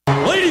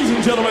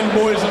and gentlemen,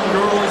 boys and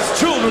girls,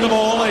 children of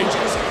all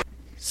ages.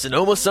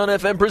 Sonoma Sun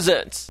FM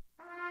presents,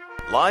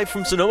 live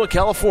from Sonoma,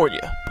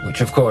 California.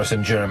 Which, of course,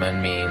 in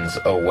German means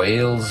a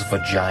whale's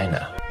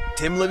vagina.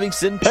 Tim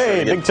Livingston.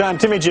 Hey, big time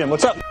Timmy Jim,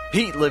 what's up?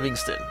 Pete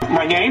Livingston.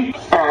 My name?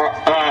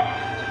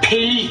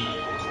 P.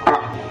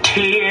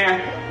 T.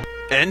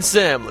 And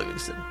Sam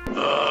Livingston.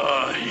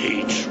 I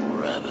hate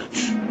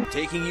rabbits.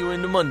 Taking you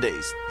into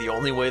Mondays, the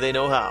only way they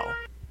know how.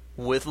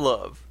 With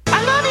love.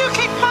 I love you,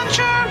 Kick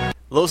Puncher!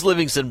 Los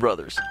Livingston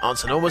Brothers on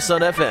Sonoma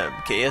Sun FM,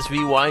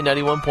 KSVY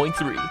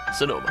 91.3,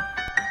 Sonoma.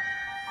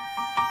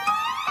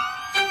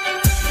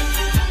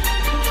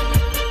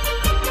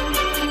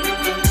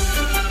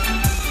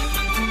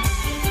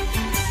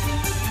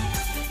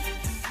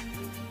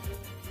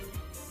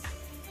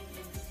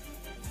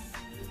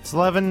 It's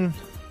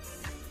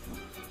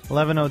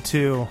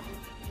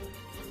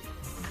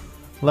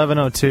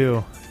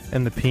 11:02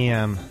 in the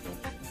PM.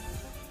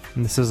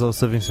 And this is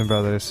Los Livingston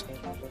Brothers.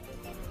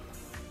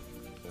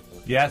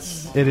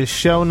 Yes. It is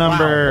show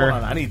number... Wow,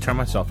 hold on. I need to turn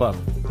myself up.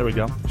 There we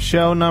go.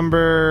 Show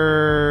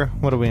number...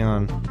 What are we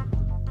on?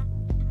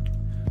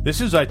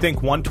 This is, I think,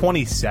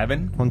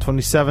 127.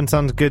 127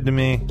 sounds good to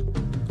me.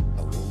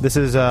 This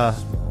is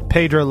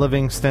Pedro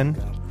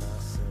Livingston.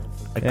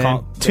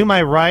 And to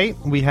my right,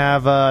 we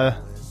have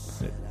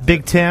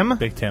Big Tim.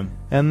 Big Tim.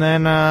 And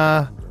then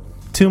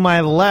to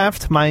my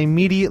left, my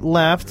immediate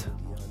left,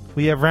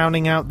 we have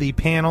rounding out the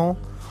panel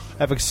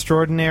of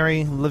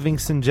extraordinary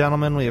Livingston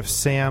gentlemen. We have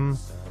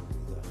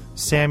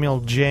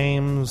Samuel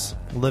James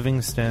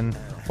Livingston,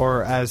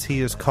 or as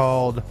he is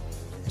called,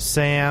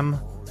 Sam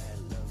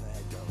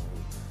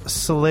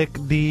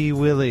Slick D.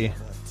 Willie.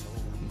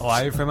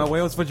 Live from a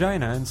whale's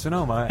vagina in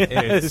Sonoma,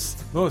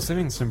 it's Los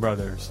Livingston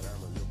Brothers.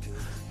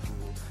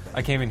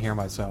 I can't even hear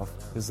myself.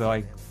 It's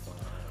like...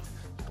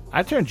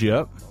 I turned you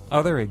up.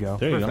 Oh, there we go.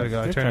 There you There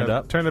go. you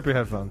go. Turn up your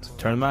headphones.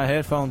 Turn my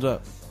headphones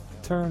up.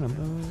 Turn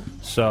them up.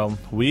 So,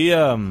 we,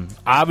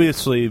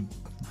 obviously,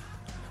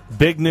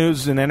 big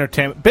news in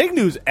entertainment. Big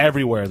news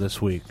everywhere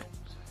this week.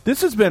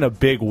 This has been a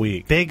big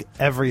week. Big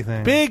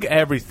everything. Big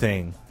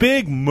everything.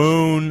 Big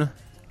moon.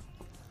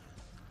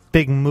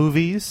 Big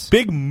movies.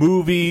 Big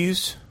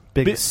movies.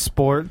 Big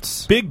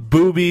sports. Big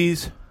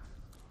boobies.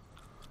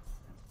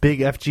 Big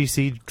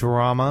FGC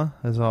drama,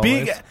 as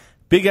always.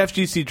 Big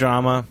FGC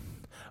drama.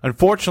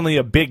 Unfortunately,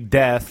 a big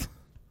death.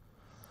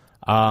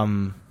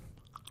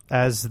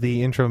 As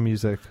the intro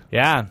music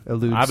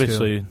alludes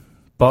obviously. to.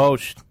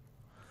 Bosh.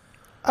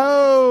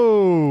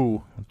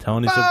 Oh!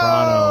 Tony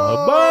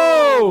Soprano.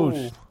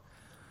 Bosh!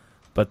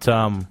 But,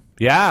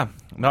 yeah.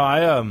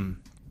 No,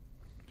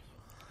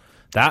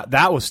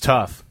 that was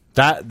tough.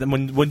 That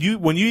when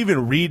you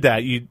even read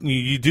that,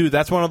 you do.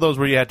 That's one of those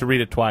where you have to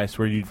read it twice.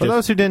 Where you For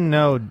those who didn't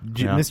know,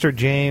 Mr.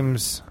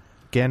 James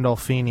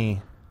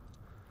Gandolfini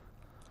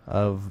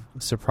of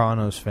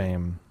Sopranos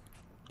fame,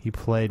 he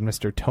played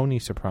Mr. Tony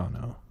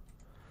Soprano.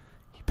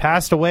 He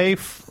passed away.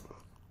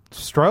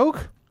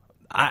 Stroke?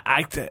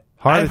 I've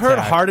heard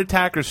heart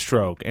attack or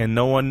stroke, and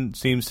no one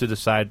seems to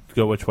decide to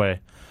go which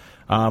way.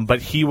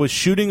 But he was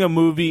shooting a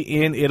movie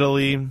in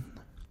Italy,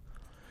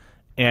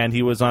 and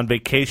he was on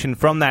vacation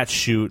from that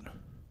shoot.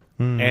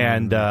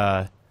 And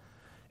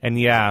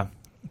yeah,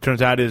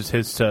 turns out his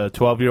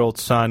 12-year-old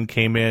son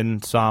came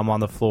in, saw him on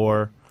the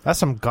floor. That's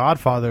some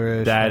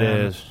Godfather-ish. That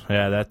man. is.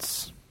 Yeah,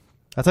 that's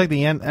like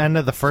the end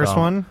of the first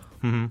one.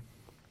 Mm-hmm.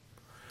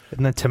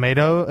 In the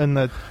tomato,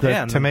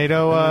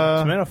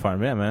 tomato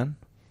farm, yeah, man.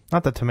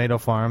 Not the tomato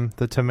farm,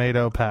 the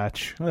tomato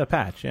patch. Oh, the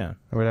patch, yeah.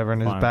 Or whatever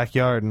in his Farm.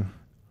 backyard.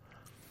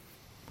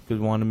 Because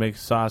we wanted to make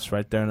sauce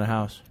right there in the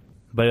house.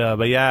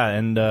 But yeah,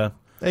 and...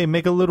 hey,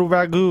 make a little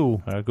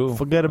ragu.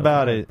 Forget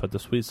about it. Put the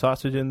sweet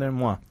sausage in there,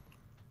 moi.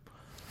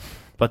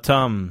 But,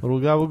 Little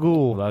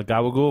gabagool. little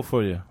gabagool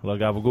for you. Little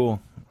gabagool.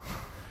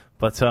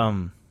 But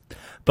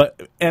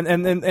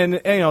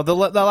you know, the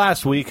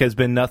last week has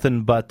been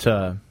nothing but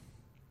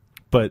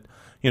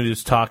you know,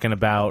 just talking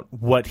about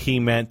what he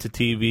meant to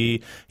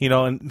TV. You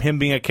know, and him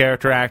being a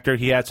character actor,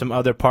 he had some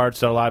other parts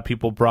that a lot of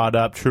people brought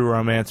up. True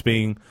Romance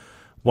being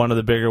one of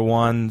the bigger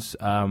ones.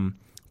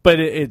 But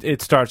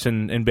it starts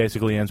and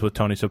basically ends with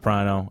Tony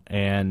Soprano,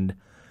 and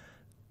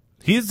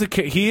he is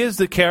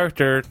the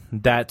character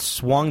that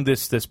swung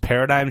this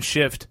paradigm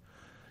shift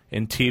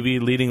in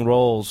TV leading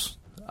roles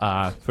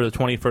for the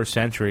 21st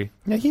century.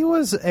 Yeah, he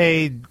was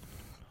a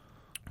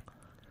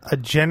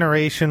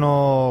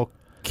generational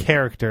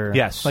character.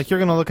 Yes. Like, you're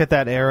going to look at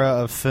that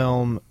era of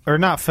film, or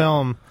not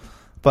film,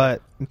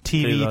 but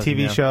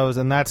TV shows,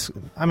 and that's,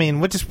 I mean,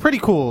 which is pretty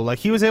cool. Like,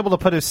 he was able to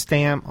put his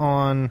stamp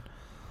on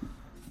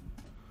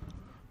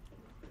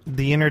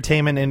the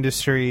entertainment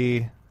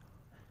industry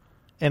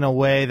in a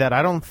way that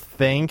I don't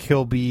think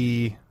he'll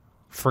be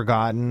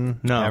forgotten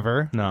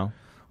ever. No.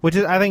 Which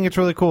is, I think it's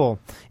really cool.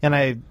 And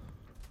I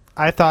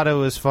thought it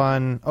was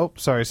fun. Oh,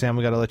 sorry, Sam.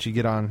 We got to let you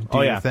get on.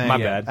 Do your thing my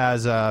bad.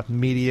 As a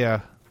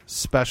media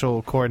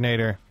special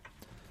coordinator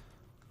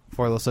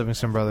for Los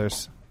Livingston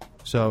Brothers.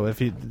 So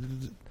if you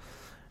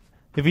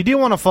do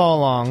want to follow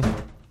along,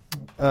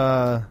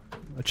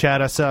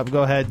 chat us up.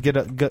 Go ahead,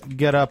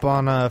 get up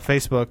on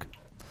Facebook.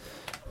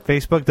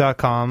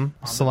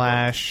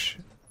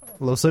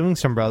 Facebook.com/Los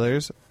Livingston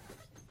Brothers.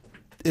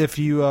 If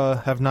you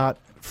have not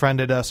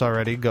friended us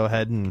already, go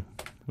ahead and...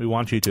 We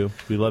want you to.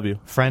 We love you.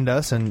 Friend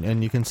us,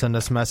 and you can send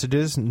us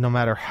messages, no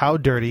matter how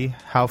dirty,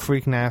 how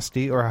freak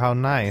nasty, or how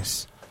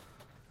nice.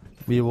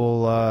 We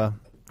will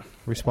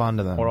respond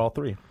to them. Or all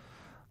three.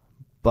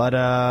 But,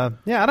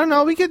 yeah, I don't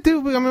know. We can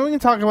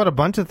talk about a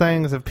bunch of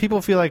things. If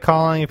people feel like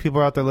calling, if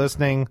people are out there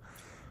listening...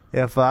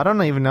 If I don't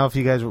even know if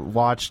you guys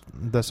watched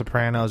The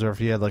Sopranos or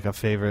if you had like a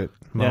favorite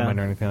moment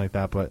or anything like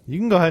that, but you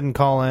can go ahead and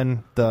call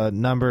in. The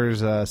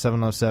number's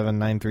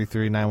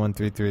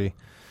 707-933-9133.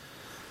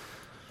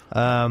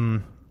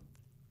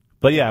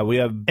 But yeah, we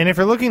have. And if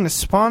you're looking to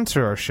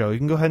sponsor our show, you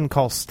can go ahead and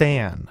call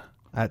Stan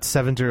at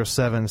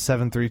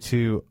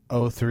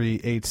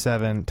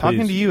 707-732-0387.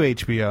 Talking to you,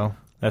 HBO.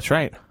 That's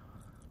right.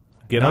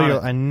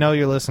 I know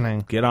you're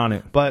listening. Get on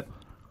it. But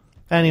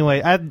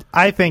anyway,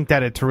 I think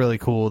that it's really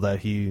cool that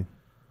he.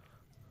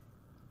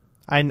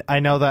 I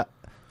know that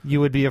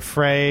you would be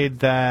afraid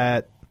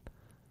that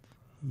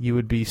you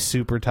would be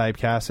super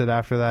typecasted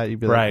after that. You'd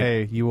be like,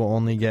 hey, you will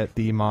only get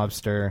the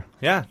mobster.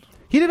 Yeah.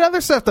 He did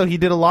other stuff, though. He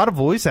did a lot of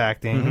voice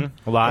acting.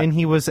 Mm-hmm. A lot. And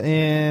he was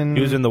in...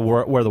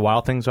 Where the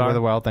Wild Things Are. Where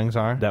the Wild Things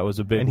Are. That was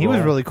a big And he role.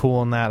 was really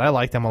cool in that. I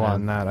liked him a lot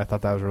in that. I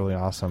thought that was really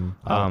awesome.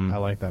 I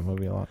liked that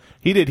movie a lot.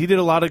 He did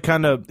a lot of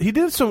kind of... He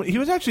was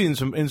actually in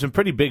some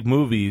pretty big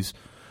movies.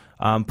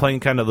 Playing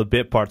kind of the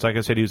bit parts. Like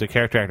I said, he was a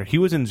character actor. He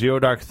was in Zero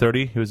Dark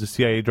 30. He was the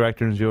CIA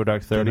director in Zero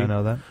Dark 30. Did I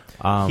know that?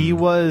 He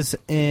was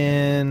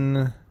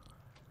in...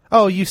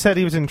 Oh, you said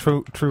he was in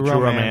True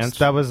Romance.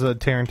 That was a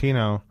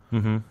Tarantino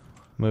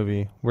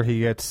movie where he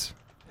gets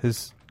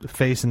his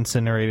face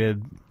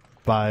incinerated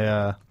by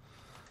a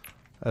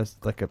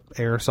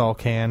aerosol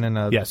can and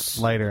a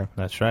lighter.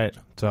 That's right.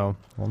 So,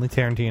 only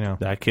Tarantino.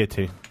 That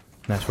kitty.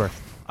 That's right.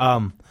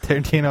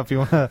 Tarantino, if you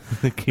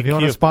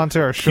want to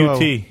sponsor our show.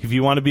 QT, if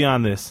you want to be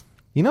on this.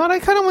 You know what? I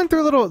kind of went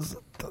through a little,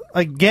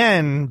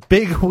 again,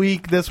 big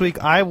week this week.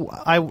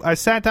 I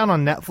sat down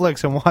on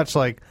Netflix and watched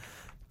like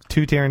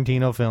 2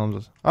 Tarantino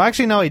films. Oh,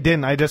 actually, no, I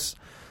didn't.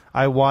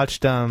 I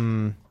watched,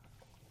 what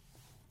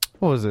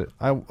was it?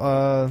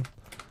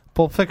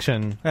 Pulp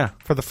Fiction. Yeah.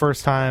 For the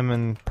first time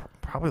in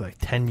probably like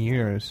 10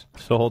 years.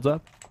 Still holds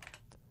up?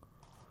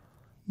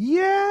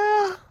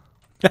 Yeah.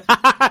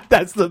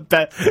 That's the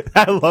best.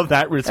 I love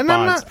that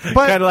response.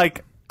 Kind of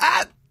like,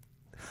 ah.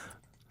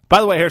 By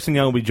the way, Harrison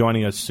Young will be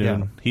joining us soon.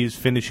 Yeah. He's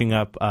finishing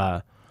up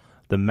the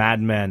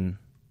Mad Men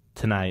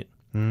tonight.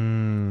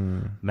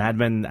 Mad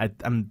Men,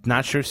 I'm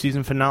not sure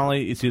season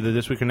finale. It's either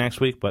this week or next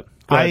week, but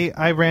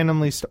I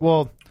randomly...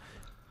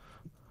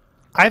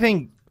 I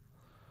think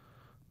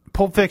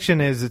Pulp Fiction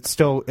it's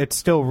still a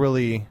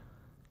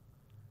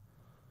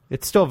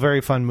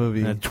very fun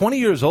movie. 20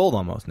 years old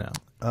almost now.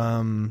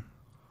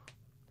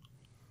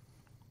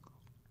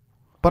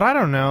 But I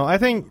don't know. I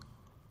think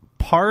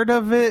part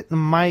of it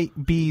might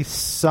be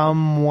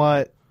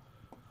somewhat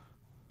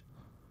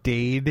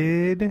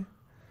dated.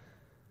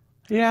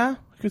 Yeah,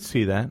 I could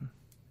see that.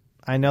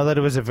 I know that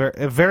it was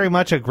very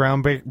much a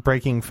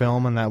groundbreaking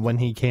film, and that when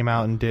he came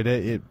out and did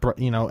it,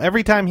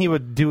 every time he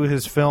would do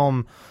his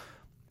film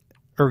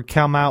or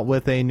come out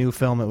with a new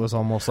film, it was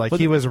almost like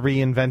he was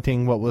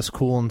reinventing what was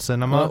cool in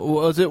cinema.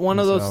 Was it one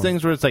of those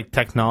things where it's like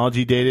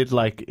technology dated?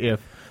 Like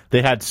if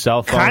they had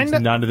cell phones,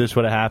 none of this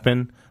would have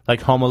happened?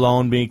 Like Home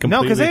Alone being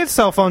completely... No, because they had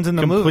cell phones in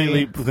the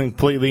movie.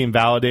 Completely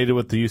invalidated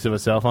with the use of a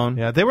cell phone?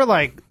 Yeah, they were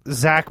like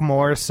Zach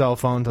Morris cell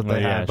phones that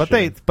they had. But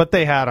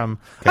they had them.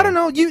 Okay. I don't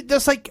know. You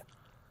just like...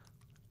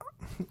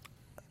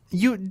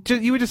 You would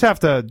just have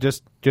to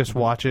just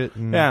watch it.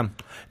 And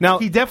Now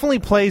he definitely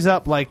plays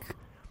up like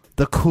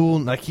the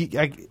cool... Like you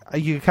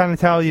kind of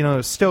tell,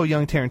 it's still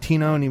young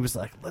Tarantino, and he was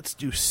like, let's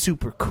do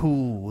super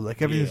cool.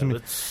 Like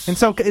everything's... And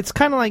so it's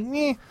kind of like,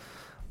 meh.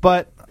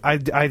 But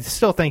I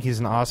still think he's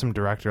an awesome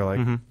director.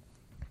 Like,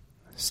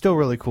 still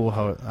really cool.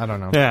 I don't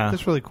know. Yeah,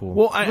 it's really cool.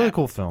 Well, really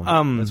cool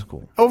film. It's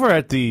cool. Over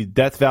at the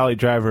Death Valley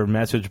Driver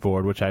message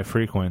board, which I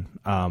frequent,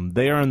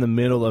 they are in the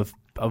middle of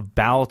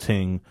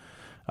balloting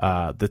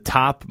the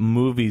top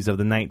movies of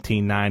the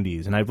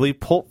 1990s, and I believe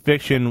Pulp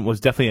Fiction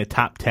was definitely a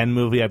top 10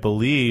 movie. I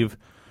believe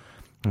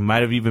it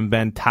might have even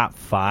been top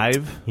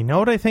 5. You know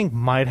what I think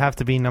might have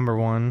to be number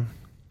 1?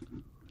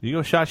 You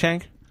go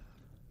Shawshank?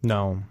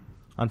 No.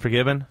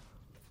 Unforgiven?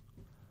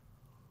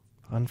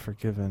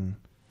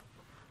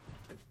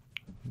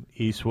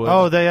 Eastwood.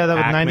 Oh, that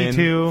was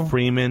 92.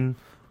 Freeman.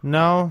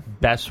 No.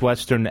 Best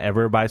Western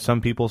ever by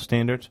some people's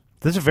standards.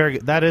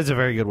 That is a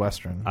very good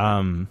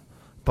Western.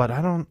 But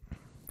I don't...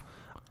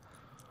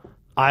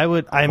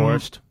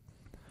 Forrest.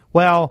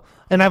 Well,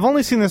 and I've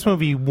only seen this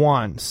movie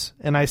once,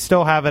 and I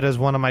still have it as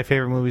one of my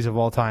favorite movies of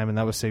all time, and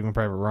that was Saving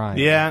Private Ryan.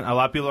 Yeah, a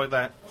lot of people like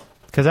that.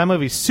 Because that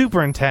movie's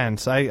super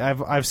intense.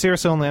 I've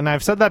seriously only, and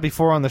I've said that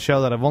before on the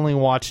show, that I've only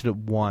watched it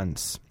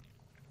once.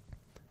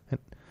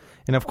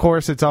 And of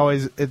course, it's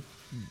always...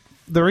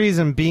 The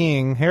reason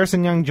being,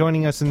 Harrison Young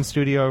joining us in the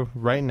studio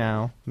right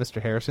now.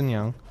 Mr. Harrison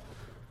Young.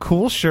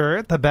 Cool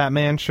shirt, the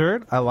Batman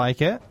shirt. I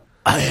like it.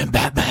 I am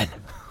Batman.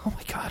 Oh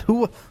my god,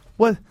 who?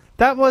 What?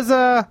 That was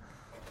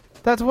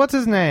that's what's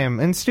his name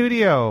in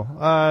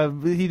studio.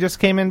 He just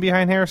came in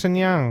behind Harrison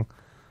Young.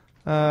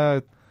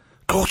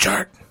 Cool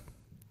chart.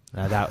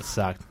 That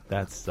sucked.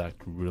 That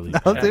sucked really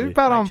They're badly.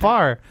 about on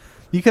par.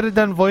 You could have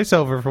done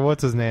voiceover for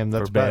what's his name.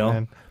 That's For Bale?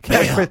 Batman.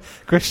 Bale.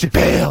 Christian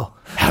Bale,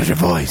 how's your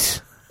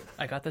voice?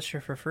 I got this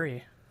shirt for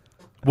free.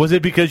 Was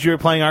it because you were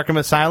playing Arkham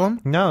Asylum?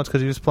 No, it's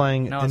because he was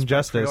playing No, it's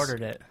Injustice. I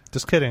pre-ordered it.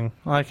 Just kidding.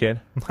 Oh, I kid.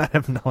 I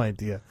have no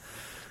idea.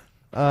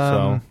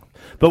 But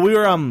we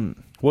were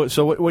what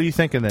are you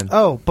thinking then?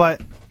 Oh,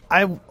 but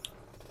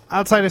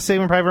outside of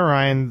Saving Private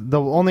Ryan,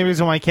 the only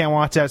reason why I can't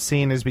watch that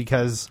scene is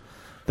because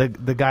the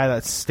guy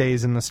that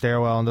stays in the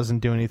stairwell and doesn't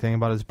do anything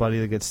about his buddy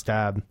that gets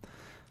stabbed.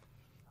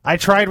 I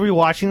tried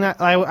rewatching that.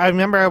 I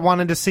remember I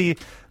wanted to see,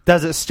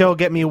 does it still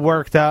get me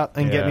worked up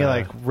and get me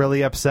like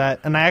really upset?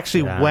 And I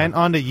actually went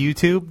onto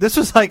YouTube. This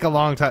was like a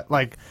long time,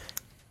 like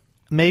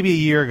maybe a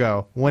year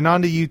ago. Went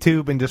onto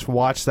YouTube and just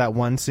watched that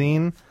one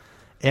scene,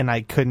 and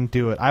I couldn't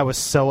do it. I was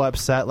so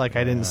upset, like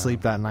I didn't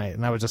sleep that night,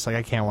 and I was just like,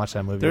 I can't watch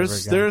that movie ever again.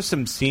 There's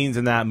some scenes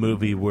in that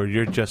movie where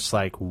you're just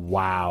like,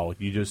 wow,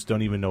 you just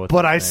don't even know what.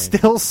 But I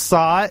still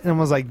saw it and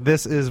was like,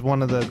 this is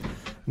one of the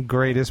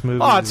greatest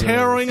movies. Oh, it's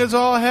harrowing as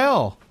all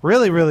hell.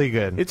 Really, really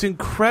good. It's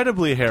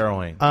incredibly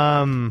harrowing.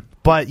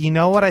 But you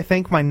know what I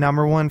think my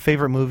number one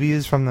favorite movie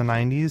is from the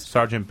 90s?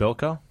 Sergeant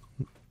Bilko?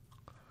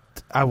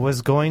 I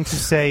was going to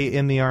say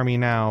In the Army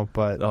Now,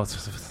 but well,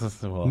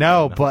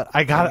 no, but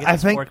I got. I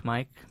think Fork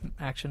mic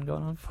action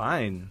going on.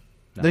 Fine.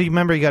 No. You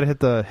remember you got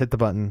to hit the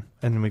button,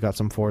 and then we got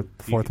some fourth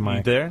you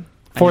mic. there?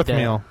 Fourth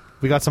meal.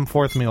 We got some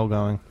fourth meal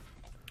going.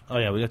 Oh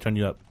yeah, we got to turn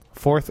you up.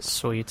 Fourth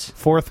Hey,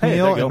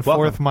 meal there you and go.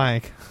 fourth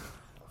mic.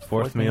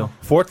 Fourth meal.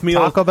 Fourth meal.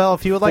 Taco Bell,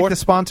 if you would like to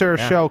sponsor our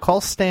Yeah. show,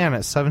 call Stan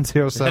at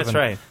 707 That's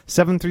right.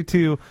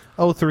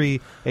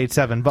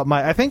 732-0387. But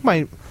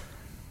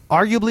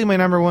arguably my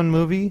number one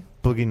movie,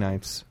 Boogie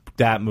Nights.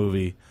 That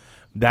movie.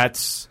 That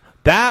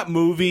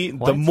movie.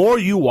 What? The more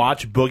you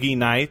watch Boogie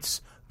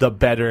Nights, the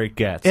better it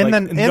gets. In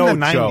like, the no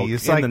 90s,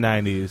 joke, like- in the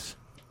 90s.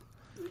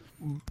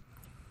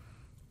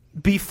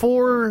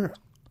 Before,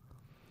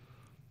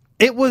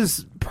 it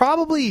was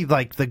probably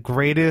like the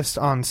greatest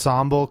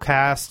ensemble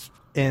cast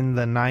in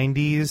the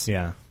 90s.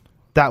 Yeah.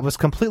 That was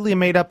completely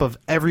made up of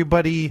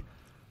everybody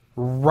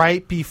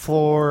right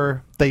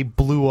before they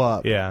blew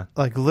up. Yeah.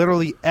 Like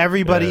literally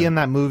everybody Yeah. in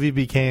that movie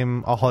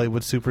became a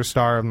Hollywood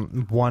superstar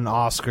and won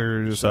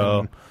Oscars.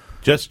 So and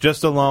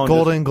just alone,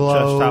 Golden just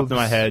top of Globes.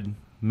 my head,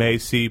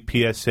 Macy,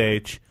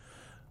 PSH,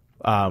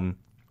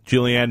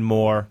 Julianne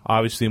Moore,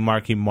 obviously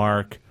Marky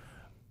Mark,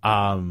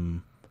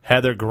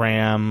 Heather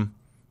Graham,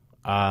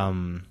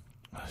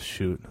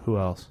 shoot, who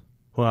else?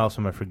 Who else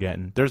am I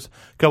forgetting? There's a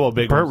couple of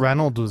big Burt ones.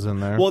 Reynolds was in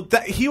there. Well,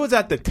 he was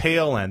at the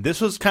tail end. This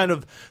was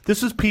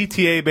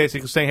PTA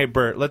basically saying, "Hey,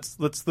 Burt, let's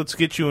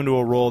get you into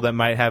a role that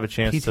might have a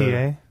chance."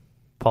 PTA? To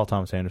Paul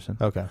Thomas Anderson.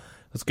 Okay.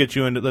 Let's get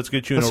you into. Let's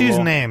Let's a use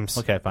role. names.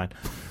 Okay, fine.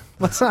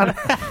 Let's not.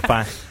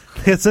 Fine.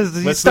 It says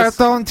you Let's- start let's-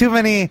 throwing too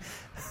many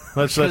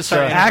Let's start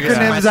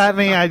acronyms at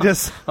me. I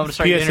just I'm gonna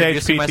start PSH,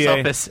 introducing myself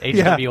PTA. as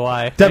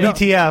HWY.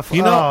 WTF.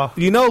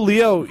 You know,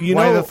 Leo.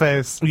 Why the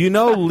face? You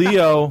know,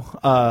 Leo.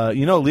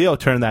 Leo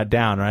turned that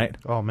down, right?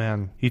 Oh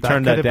man, He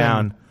turned that could have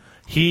down. been-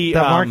 He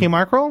That Marky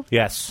Mark role?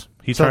 Yes,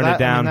 he So turned that, it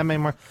down. I mean, that made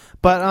more.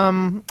 But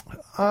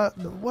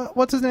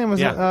what's his name? Was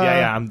yeah, it?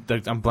 yeah. I'm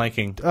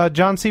blanking.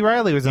 John C.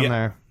 Reilly was in Yeah.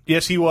 there.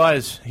 Yes, he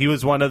was. He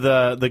was one of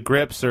the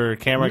grips or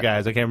camera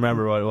guys. I can't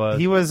remember what it was.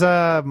 He was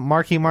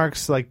Marky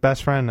Mark's like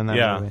best friend in that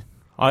yeah. movie.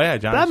 Oh yeah,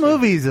 John. That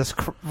movie is just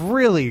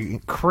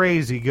really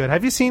crazy good.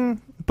 Have you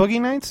seen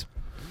Boogie Nights?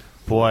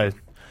 Boy,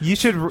 You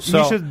should.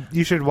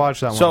 You should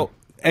watch that one. So,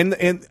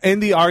 in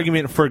the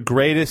argument for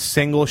greatest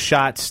single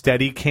shot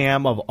Steadicam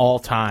cam of all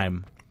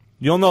time,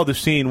 you'll know the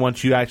scene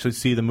once you actually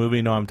see the movie.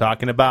 You know what I'm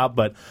talking about.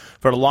 But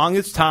for the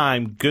longest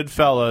time,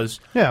 Goodfellas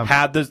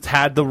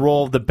had the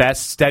role of the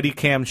best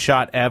Steadicam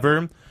shot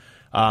ever.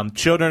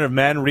 Children of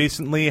Men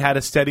recently had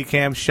a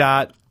Steadicam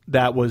shot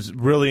that was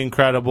really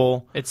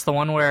incredible. It's the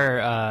one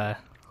where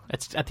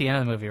it's at the end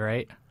of the movie,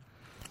 right?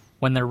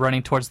 When they're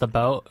running towards the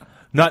boat.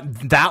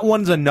 Not that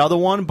one's another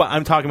one, but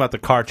I'm talking about the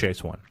car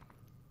chase one.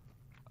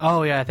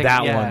 Oh yeah, I think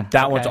That yeah, one.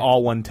 That okay. one's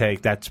all one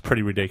take. That's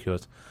pretty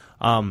ridiculous.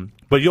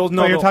 But you'll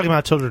know. you're talking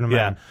about Children of Yeah,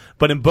 Men.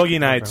 but in Boogie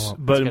Nights, well.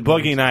 but in good Boogie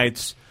movies.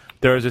 Nights,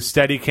 there is a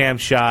Steadicam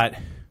shot.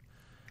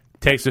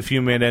 Takes a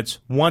few minutes.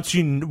 Once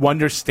you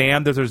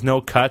understand that there's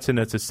no cuts and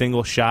it's a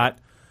single shot,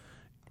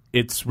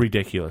 it's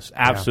ridiculous.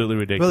 Absolutely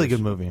ridiculous. Really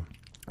good movie.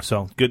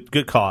 So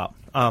good call out.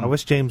 I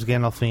wish James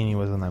Gandolfini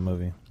was in that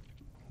movie.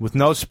 With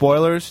no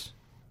spoilers,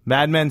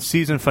 Mad Men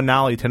season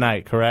finale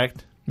tonight.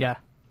 Correct? Yeah,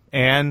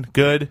 And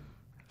good.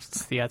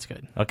 yeah, it's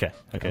good. Okay,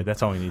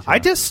 that's all we need. To I know.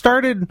 just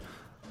started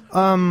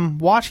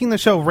watching the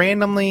show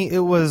randomly. It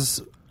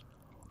was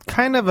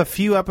kind of a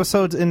few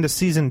episodes into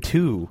season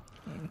 2.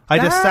 I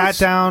just sat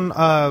down.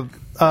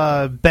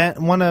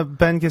 Ben, one of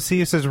Ben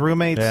Casillas'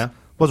 roommates,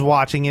 was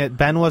watching it.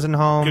 Ben wasn't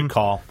home. Good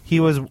call. He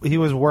was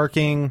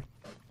working,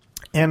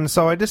 And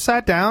so I just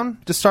sat down,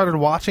 just started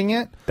watching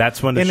it.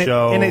 That's when the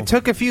show... And it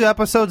took a few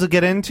episodes to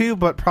get into,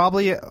 but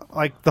probably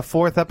like the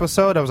fourth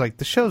episode, I was like,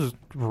 this show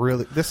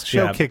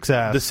kicks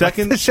ass.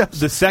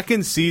 The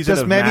second season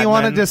just of made Mad me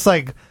want to Men- just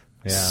like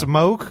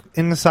smoke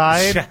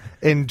inside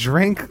and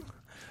drink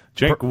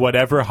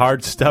whatever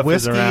hard stuff is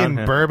whiskey around.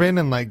 and bourbon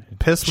and like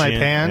piss my Gin,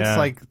 pants yeah.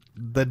 like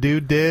the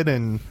dude did,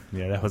 and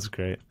that was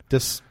great.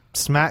 just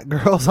smack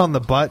girls on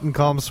the butt and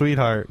call them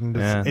sweetheart, and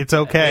it's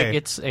okay.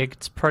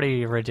 It's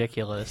pretty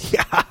ridiculous.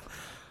 Yeah,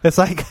 it's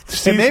like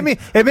it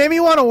made me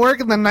want to work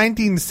in the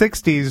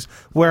 1960s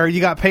where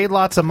you got paid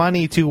lots of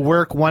money to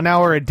work 1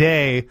 hour a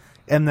day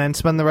and then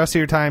spend the rest of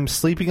your time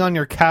sleeping on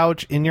your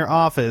couch in your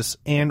office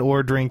and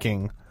or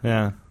drinking.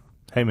 Yeah.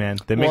 Hey man,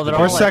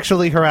 or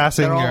sexually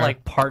harassing. They're all your,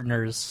 like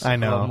partners. I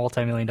know. Of a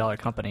multi-million-dollar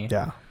company.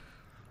 Yeah.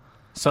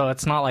 So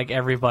it's not like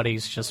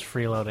everybody's just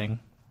freeloading.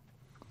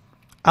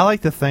 I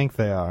like to think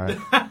they are.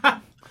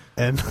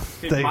 And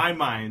in my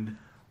mind.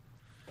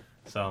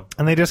 So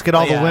and they just get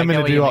all the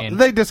women to do all.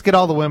 They just get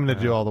all the women to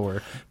do all the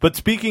work. But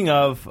speaking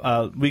of,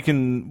 we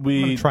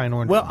try an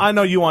orange. Well, I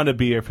know you want to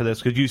be here for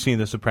this because you've seen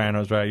The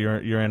Sopranos, right?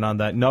 You're in on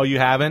that. No, you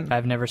haven't.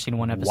 I've never seen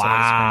one episode. Wow.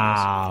 Of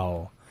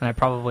Sopranos, and I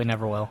probably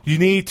never will. You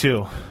need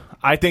to.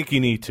 I think you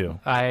need to.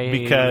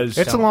 Because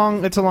it's a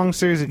long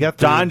series to get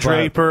through. Don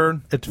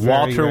Draper,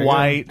 Walter regular.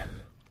 White,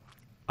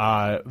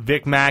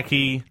 Vic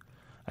Mackey.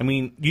 I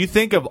mean, you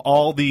think of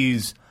all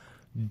these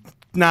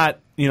not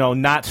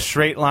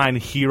straight line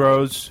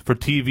heroes for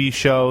TV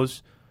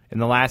shows in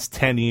the last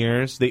 10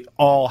 years. They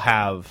all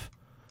have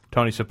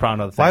Tony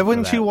Soprano. Why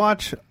wouldn't you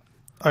watch?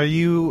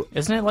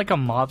 Isn't it like a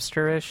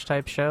mobster-ish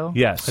type show?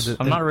 Yes.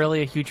 I'm not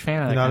really a huge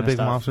fan of that. Not kind a big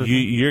of stuff.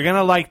 mobster. You're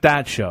gonna like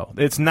that show.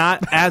 It's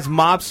not as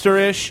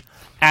mobster-ish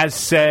as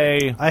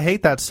say. I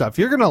hate that stuff.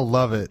 You're gonna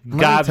love it.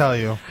 Let me tell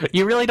you.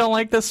 You really don't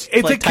like this?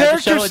 It's like, a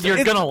character. Type of show?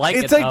 You're gonna like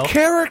it's it. It's a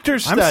character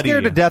study. I'm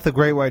scared to death of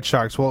great white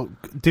sharks. Well,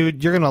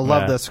 dude, you're gonna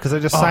love this because I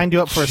just signed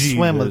you up for a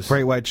swim with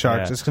great white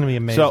sharks. Yeah. It's gonna be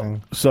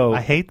amazing. So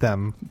I hate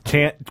them.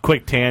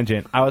 Quick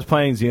tangent. I was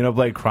playing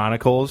Xenoblade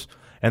Chronicles,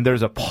 and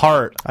there's a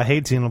part. I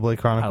hate Xenoblade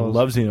Chronicles. I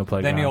love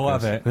Xenoblade. Then you'll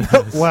love it.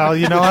 Well,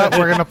 you know what?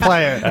 We're gonna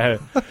play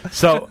it.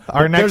 So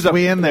our next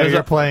we in there,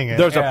 you're playing it.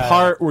 There's a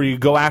part where you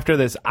go after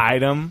this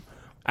item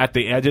at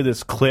the edge of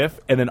this cliff,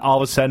 and then all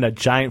of a sudden a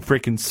giant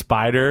freaking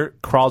spider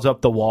crawls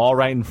up the wall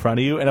right in front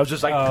of you, and I was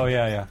just like, oh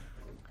yeah.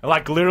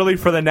 Like literally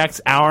for the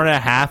next hour and a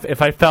half,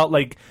 if I felt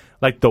like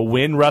the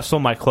wind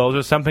rustled my clothes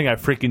or something, I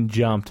freaking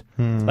jumped.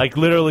 Like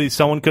literally,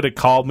 someone could have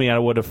called me, and I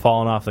would have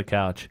fallen off the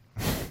couch.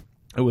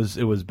 It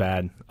was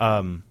bad.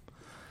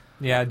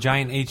 Yeah,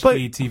 giant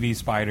HD TV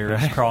spiders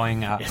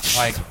crawling out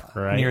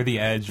near the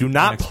edge. Do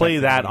not play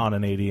that on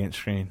an 80-inch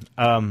screen.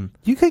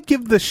 You could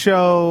give the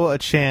show a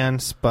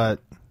chance, but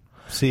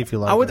see if you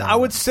like it. I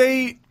would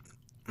say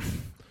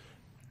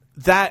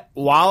that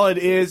while it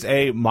is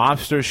a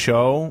mobster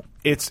show,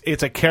 it's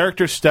a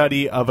character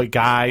study of a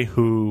guy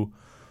who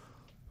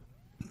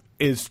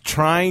is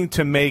trying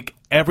to make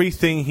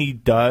everything he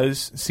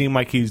does seem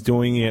like he's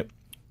doing it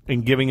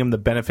and giving him the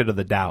benefit of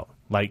the doubt.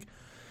 Like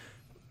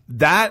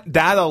that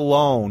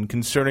alone,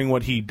 concerning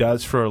what he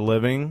does for a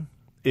living,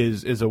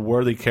 is a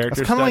worthy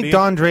character It's kind of study. like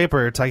Don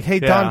Draper. It's like, hey,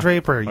 Don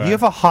Draper, you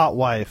have a hot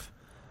wife.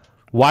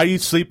 Why are you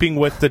sleeping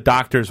with the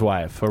doctor's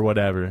wife or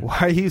whatever? Why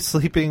are you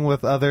sleeping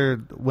with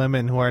other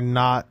women who are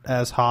not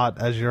as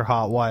hot as your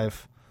hot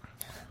wife?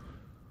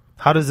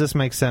 How does this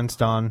make sense,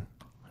 Don?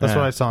 That's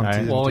what I saw in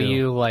season 2. Well,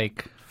 you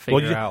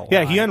figure out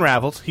why. Yeah, he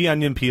unravels. He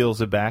onion peels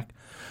it back.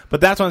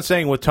 But that's what I'm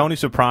saying with Tony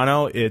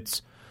Soprano.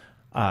 It's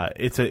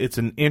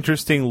an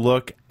interesting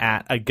look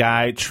at a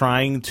guy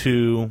trying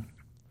to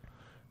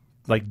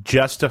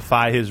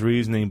justify his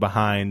reasoning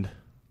behind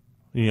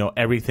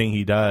everything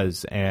he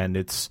does, and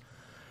it's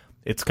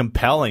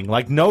compelling.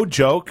 Like, no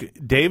joke,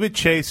 David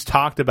Chase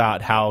talked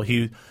about how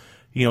he's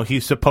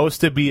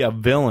supposed to be a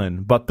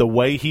villain, but the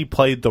way he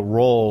played the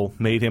role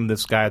made him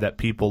this guy that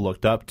people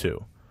looked up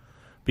to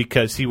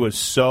because he was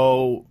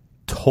so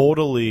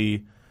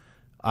totally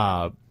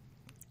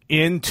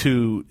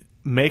into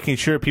making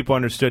sure people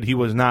understood he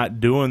was not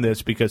doing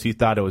this because he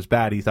thought it was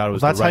bad. He thought it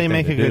was that's the right how you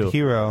make thing a to good do.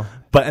 hero.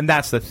 And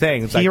that's the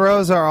thing. It's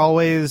Heroes are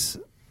always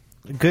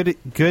good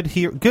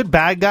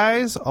bad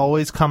guys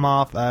always come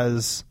off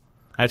as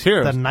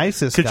heroes. The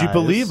nicest because you guys.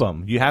 believe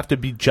them. You have to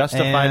be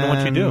justified in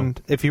what you do.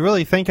 And if you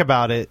really think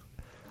about it,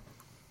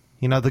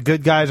 the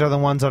good guys are the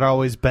ones that are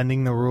always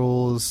bending the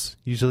rules,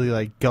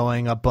 usually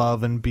going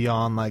above and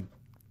beyond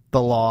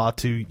the law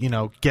to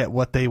get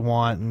what they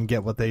want and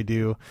get what they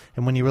do.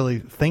 And when you really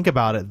think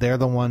about it, they're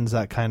the ones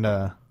that kind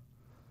of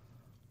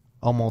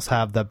almost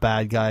have the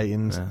bad guy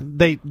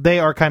they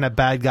are kind of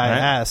bad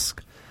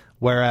guy-esque,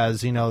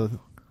 whereas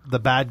the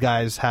bad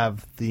guys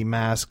have the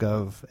mask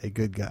of a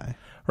good guy.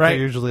 Right.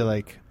 They're usually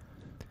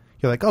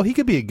you're like, oh, he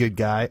could be a good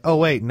guy. Oh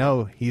wait,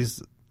 no,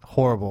 he's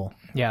horrible.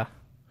 Yeah.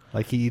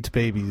 Like he eats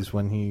babies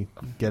when he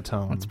gets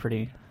home. That's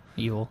pretty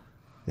evil.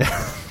 Yeah.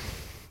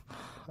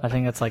 I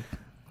think that's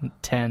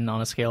 10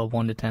 on a scale of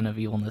 1 to 10 of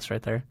evilness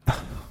right there.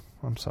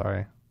 I'm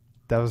sorry.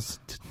 That was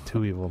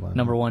too evil. Then.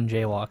 Number 1,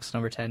 jaywalks.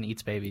 Number 10,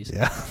 eats babies.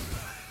 Yeah.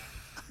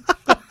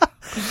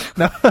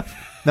 No,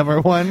 number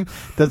 1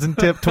 doesn't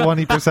tip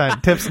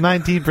 20%, tips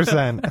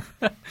 19%.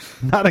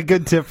 Not a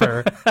good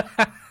tipper.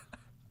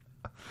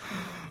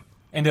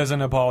 And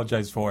doesn't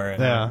apologize for it.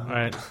 Yeah,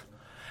 right.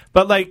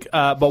 But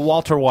but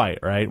Walter White,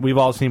 right? We've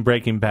all seen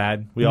Breaking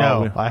Bad.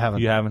 I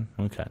haven't. You haven't?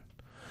 Okay.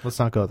 Let's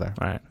not go there.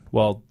 All right.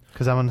 Well,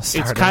 because I'm gonna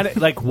start. It's kind of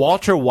like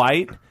Walter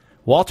White.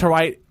 Walter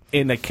White,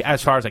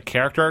 as far as a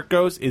character arc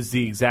goes, is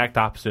the exact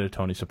opposite of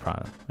Tony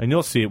Soprano, and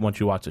you'll see it once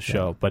you watch the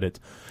show. But it's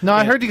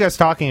I heard you guys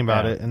talking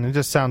about it, and it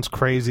just sounds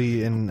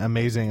crazy and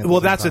amazing. Well,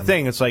 that's the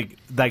thing. It's like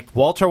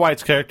Walter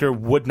White's character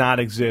would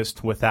not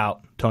exist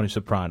without Tony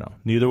Soprano.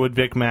 Neither would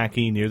Vic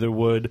Mackey. Neither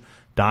would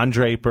Don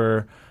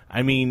Draper.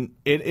 I mean,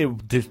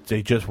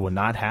 they just would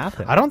not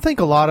happen. I don't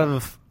think a lot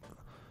of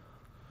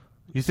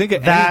you think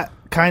that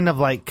kind of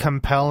like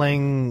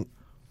compelling,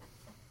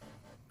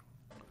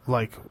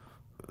 like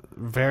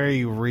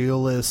very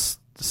realist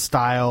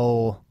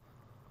style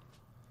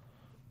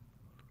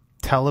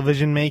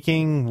television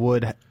making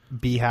would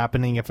be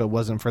happening if it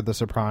wasn't for The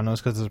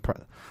Sopranos, because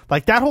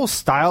like that whole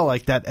style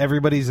like that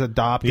everybody's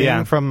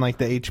adopting from like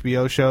the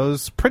HBO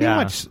shows pretty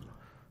much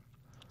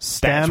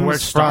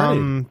stems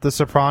from The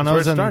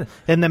Sopranos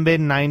in the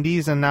mid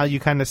 90s, and now you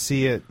kind of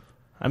see it.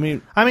 I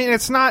mean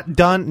it's not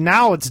done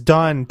now. It's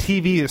done.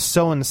 TV is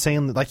so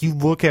insanely, like, you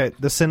look at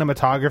the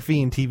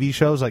cinematography in TV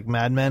shows like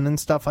Mad Men and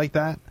stuff like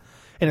that,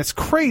 and it's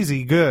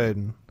crazy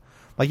good.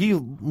 Like,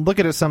 you look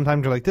at it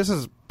sometimes, you're like, this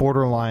is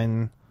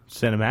borderline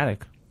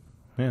cinematic.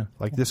 Yeah,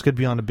 like this could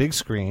be on a big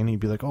screen. You'd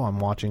be like, oh, I'm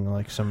watching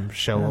like some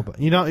show about,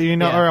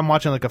 or I'm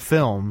watching like a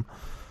film.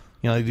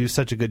 They do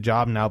such a good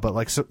job now. But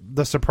like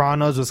The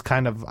Sopranos was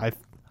kind of,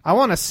 I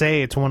want to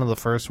say it's one of the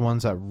first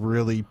ones that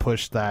really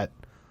pushed that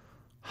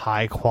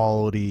high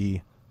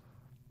quality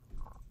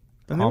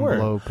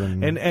envelope.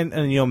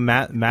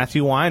 And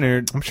Matthew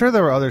Weiner. I'm sure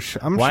there were other.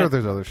 I'm sure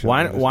there's other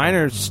shows.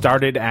 Weiner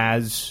started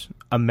as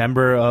a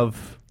member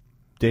of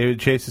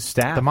David Chase's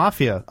staff. The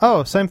Mafia.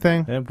 Oh, same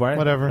thing. Yeah, right,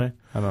 whatever. Right.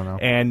 I don't know.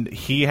 And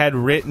he had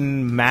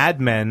written Mad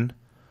Men,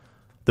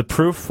 the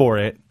proof for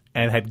it,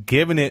 and had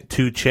given it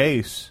to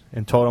Chase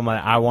and told him,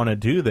 I want to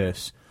do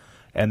this.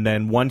 And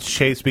then once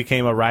Chase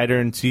became a writer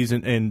and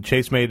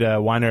Chase made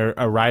Weiner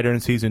a writer in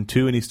season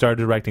 2, and he started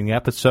directing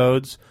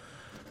episodes,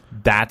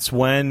 that's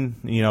when,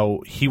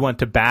 he went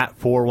to bat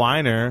for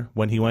Weiner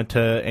when he went to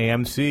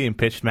AMC and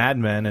pitched Mad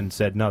Men and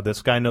said, no,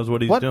 this guy knows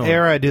what he's doing. What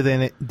era do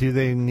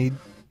they need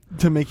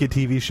to make a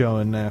TV show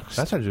in next?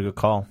 That's actually a good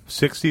call.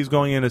 60s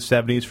going into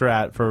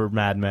 70s for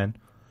Mad Men.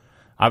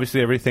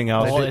 Obviously, everything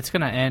else. Well, it's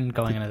going to end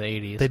going into the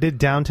 80s. They did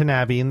Downton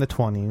Abbey in the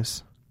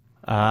 20s.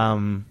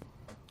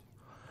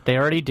 They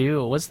already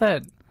do. What's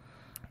that?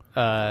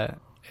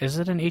 Is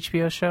it an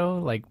HBO show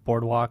like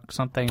Boardwalk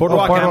something?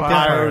 Boardwalk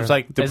Empire was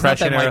like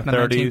Depression era,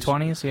 30s,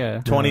 1920s, yeah,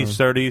 20s,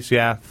 30s,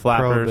 yeah,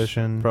 flappers,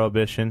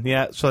 Prohibition,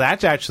 yeah. So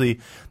that's actually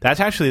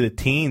the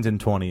teens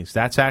and 20s.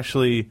 That's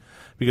actually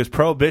because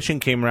Prohibition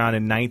came around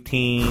in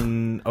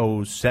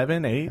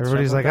 1907, 8.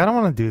 Everybody's like, I don't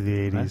want to do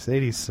the 80s. The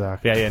 80s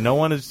suck. Yeah. No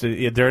one is.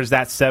 There's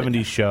that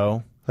 70s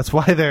show. That's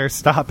why they're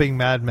stopping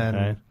Mad Men.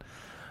 Right.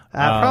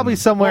 Probably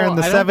somewhere in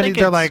the 70s,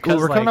 they're like,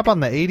 we're coming up on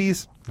the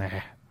 80s.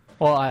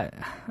 Well,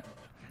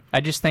 I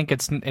just think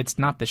it's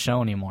not the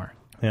show anymore.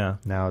 Yeah,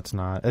 no, it's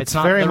not. It's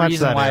not very the much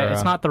reason that why. era.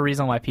 It's not the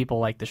reason why people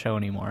like the show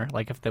anymore.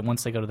 Like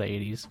once they go to the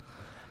 80s.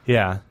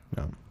 Yeah.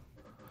 No.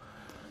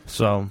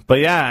 So, but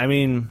yeah, I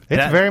mean,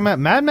 it's very much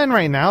Mad Men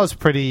right now is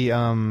pretty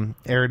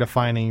era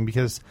defining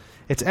because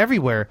it's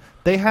everywhere.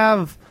 They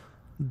have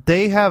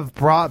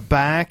brought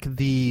back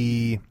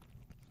the.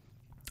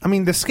 I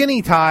mean, the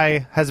skinny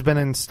tie has been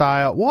in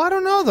style. Well, I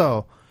don't know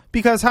though,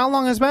 because how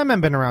long has Mad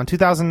Men been around?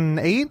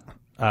 2008.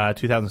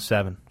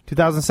 2007.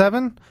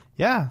 2007?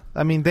 Yeah.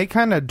 I mean, they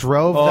kind of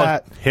drove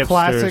that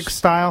classic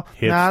style.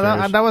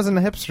 Nah, that wasn't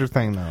a hipster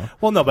thing, though.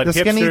 Well, no, but the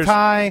skinny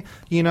tie,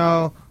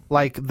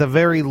 like the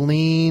very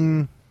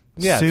lean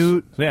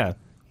suit. Yeah.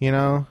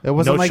 It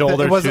wasn't like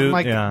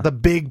the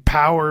big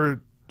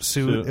power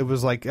suit. It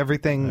was like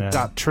everything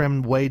got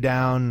trimmed way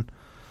down,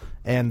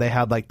 and they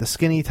had like the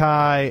skinny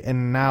tie,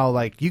 and now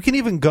like you can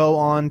even go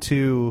on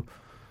to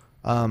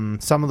some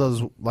of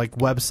those like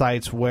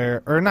websites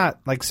or not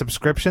like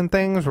subscription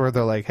things where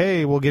they're like,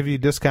 hey, we'll give you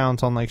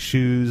discounts on like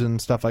shoes and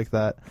stuff like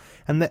that.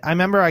 And I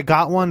remember I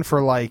got one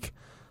for like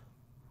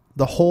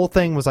the whole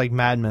thing was like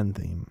Mad Men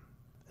theme.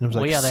 And it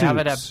was they have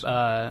it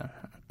at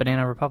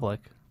Banana Republic.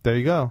 There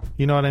you go.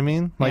 You know what I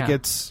mean? Like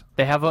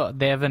they have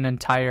an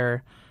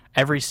entire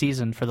every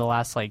season for the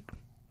last like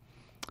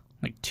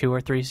 2 or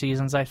 3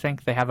 seasons, I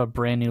think. They have a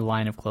brand new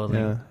line of clothing.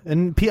 Yeah.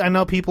 And I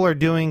know people are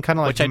doing kind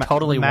of like... Which I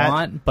totally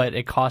want, but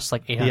it costs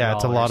like $800. Yeah,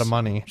 it's a lot of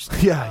money.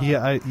 You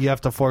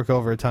have to fork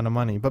over a ton of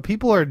money. But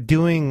people are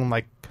doing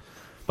like...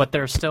 But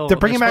they're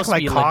bringing back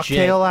like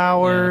cocktail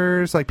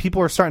hours. Yeah. Like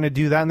people are starting to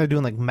do that, and they're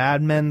doing like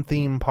Mad Men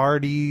themed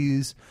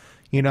parties,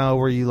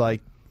 where you like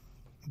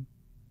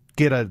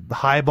get a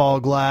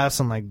highball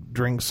glass and like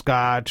drink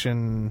scotch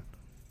and...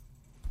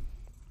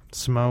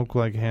 smoke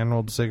like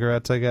hand-rolled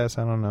cigarettes, I guess.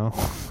 I don't know.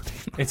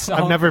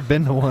 I've never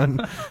been to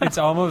one. It's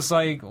almost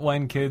like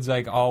when kids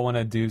like all want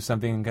to do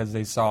something because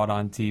they saw it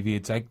on TV.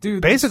 It's like,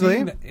 dude,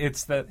 basically,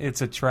 it's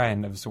a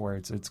trend of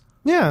sorts. It's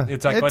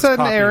it's like it's an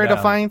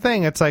era-defying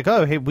thing. It's like,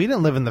 oh, hey, we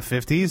didn't live in the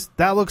 50s.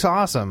 That looks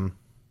awesome.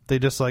 They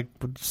just like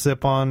would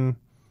sip on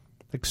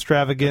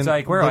extravagant. It's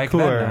like we're liqueur.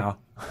 like that now.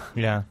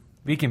 Yeah,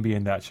 we can be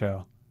in that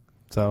show.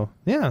 So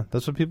yeah,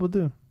 that's what people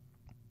do.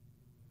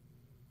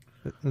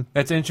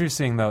 It's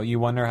interesting though. You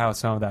wonder how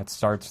some of that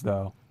starts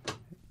though.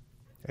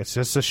 It's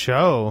just a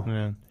show,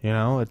 you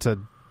know. It's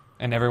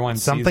and everyone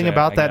something sees it,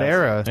 about I that guess.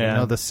 era. Yeah. You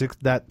know,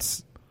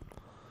 that's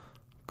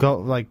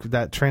like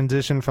that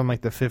transition from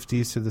like the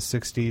 50s to the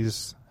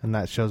 60s, and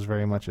that shows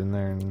very much in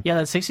there. And Yeah,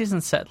 the 60s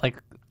and set like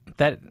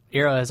that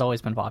era has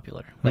always been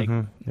popular. Like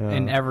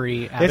in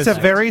every it's a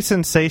very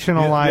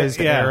sensationalized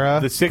era.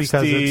 The 60s,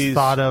 because it's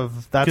thought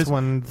of that's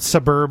when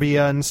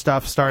suburbia and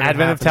stuff started.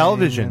 Advent of happening,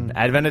 television. and-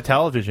 Advent of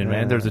television,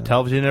 man. There's a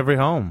television in every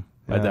home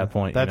at that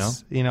point.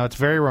 That's it's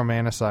very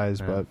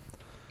romanticized, but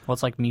well,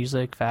 it's like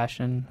music,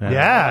 fashion.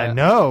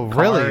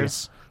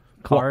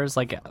 Cars,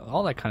 like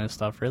all that kind of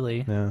stuff,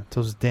 really. Yeah,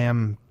 those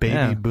damn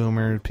baby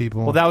boomer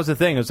people. Well, that was the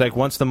thing. It was like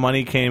once the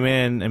money came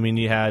in, I mean,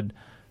 you had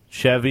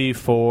Chevy,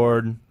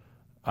 Ford,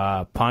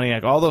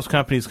 Pontiac, all those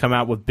companies come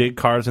out with big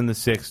cars in the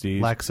 60s.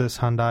 Lexus,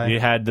 Hyundai. You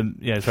had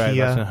that's right,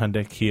 Kia. Lexus,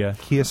 Hyundai, Kia.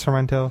 Kia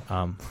Sorento.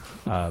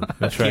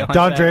 That's right.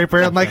 Don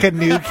Draper and like a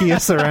new Kia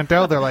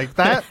Sorento. They're like,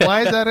 that.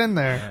 Why is that in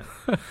there?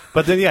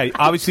 But then,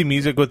 obviously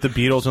music with the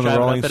Beatles and the Driving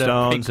Rolling up in a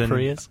Stones, pink and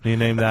Prius. you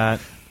name that.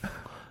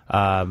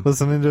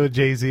 Listening to a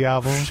Jay-Z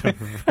album.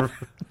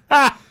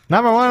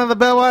 Number one of the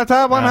Billboard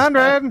Top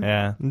 100.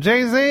 Yeah.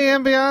 Jay-Z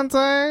and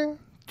Beyonce.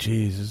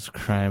 Jesus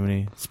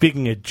Christ.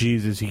 Speaking of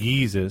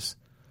Jesus.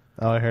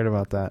 Oh, I heard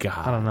about that.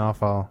 God. I don't know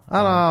if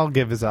I'll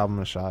give his album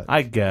a shot.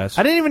 I guess.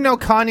 I didn't even know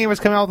Kanye was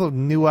coming out with a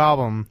new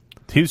album.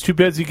 He was too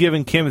busy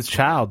giving Kim his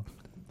child.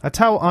 That's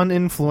how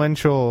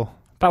uninfluential.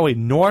 By the way,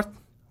 North?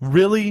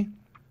 Really? You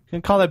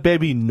can call that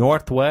baby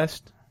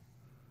Northwest?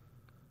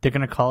 They're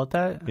gonna call it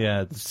that?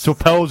 Yeah,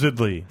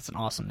 supposedly. It's an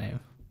awesome name.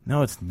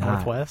 No, it's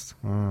not. Northwest.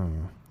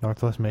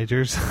 Northwest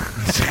Majors.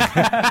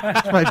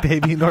 My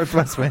baby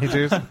Northwest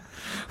Majors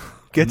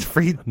gets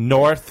free.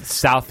 North,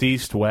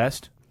 Southeast,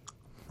 West.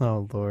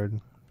 Oh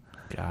Lord.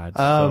 God,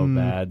 so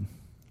bad.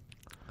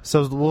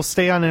 So we'll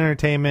stay on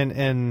entertainment,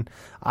 and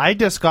I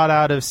just got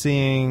out of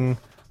seeing.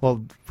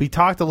 Well, we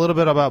talked a little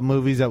bit about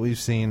movies that we've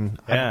seen.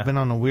 Yeah. I've been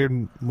on a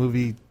weird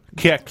movie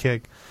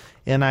kick,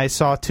 and I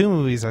saw two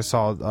movies. I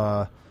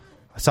saw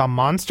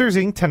Monsters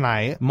Inc.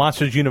 tonight.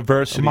 Monsters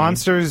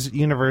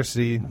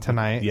University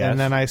tonight. Yes. And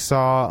then I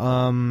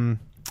saw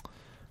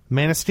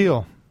Man of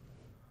Steel.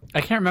 I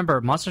can't remember.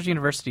 Monsters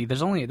University. This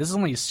is only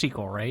a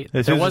sequel, right?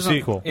 This is a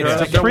sequel.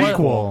 It's a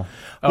prequel.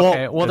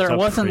 Okay. Well, there it's a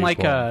wasn't like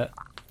prequel.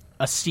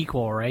 a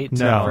sequel, right?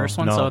 To No, the first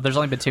one. no. So there's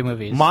only been two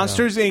movies.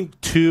 Monsters Inc.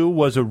 2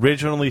 was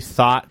originally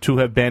thought to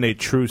have been a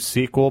true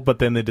sequel, but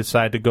then they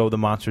decided to go the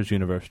Monsters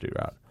University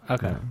route.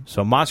 Okay.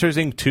 So Monsters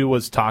Inc. 2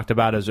 was talked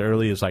about as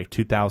early as like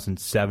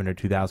 2007 or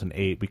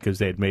 2008 because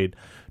they had made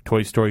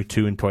Toy Story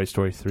 2 and Toy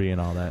Story 3 and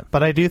all that.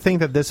 But I do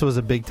think that this was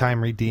a big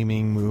time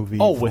redeeming movie.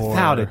 Oh, for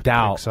without a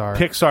doubt.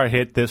 Pixar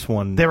hit this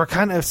one.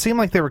 It seemed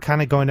like they were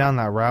kind of going down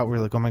that route where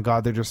like, oh my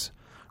God, they're just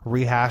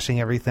rehashing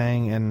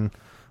everything, and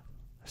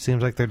it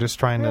seems like they're just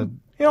trying to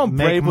make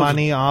Brave was-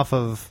 money off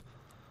of.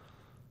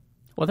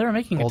 Well, they were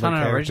making a Older ton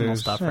of original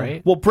characters. stuff, Yeah.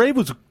 right? Well, Brave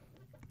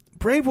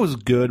was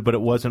good, but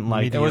it wasn't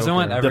like It wasn't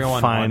what everyone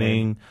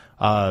defining.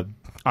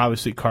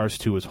 Obviously, Cars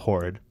 2 was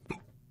horrid,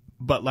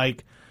 but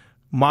like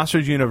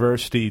Monsters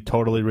University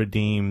totally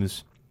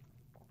redeems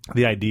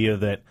the idea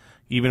that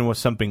even with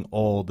something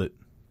old, that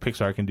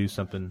Pixar can do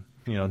something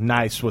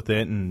nice with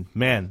it. And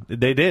man,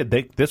 they did.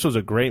 This was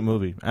a great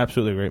movie,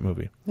 absolutely a great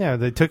movie. Yeah,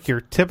 they took your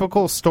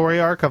typical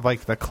story arc of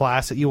like the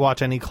classic. You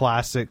watch any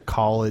classic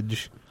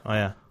college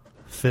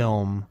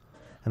film,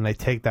 and they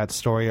take that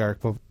story arc.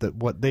 But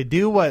what they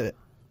do,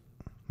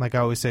 like I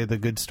always say, the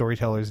good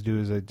storytellers do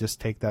is they just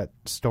take that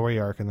story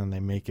arc and then they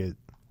make it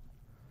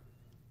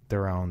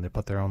their own. They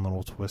put their own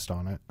little twist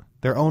on it,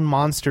 their own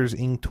Monsters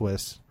Inc.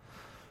 twist,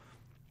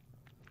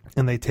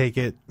 and they take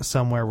it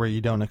somewhere where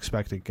you don't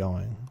expect it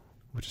going,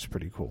 which is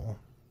pretty cool.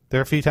 There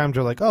are a few times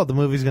where like, oh, the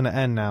movie's going to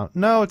end now.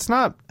 No, it's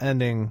not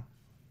ending.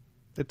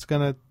 It's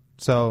going to...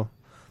 So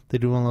they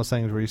do one of those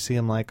things where you see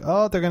them like,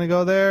 oh, they're going to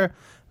go there,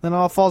 then it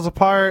all falls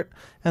apart,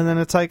 and then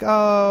it's like,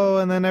 oh,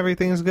 and then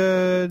everything's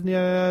good,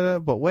 yeah,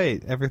 but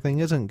wait, everything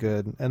isn't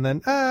good, and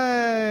then,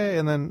 hey,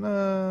 and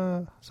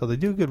then, so they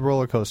do a good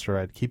roller coaster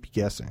ride, keep you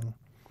guessing.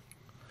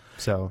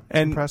 So, it's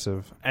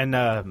impressive.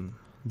 And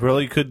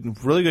really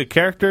good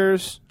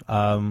characters,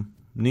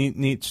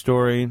 neat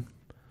story,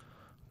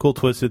 cool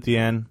twist at the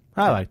end.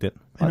 I liked it.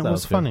 And it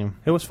was funny.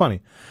 It was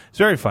funny. It's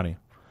very funny.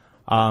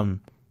 Man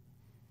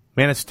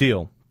of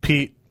Steel.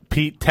 Pete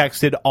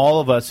texted all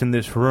of us in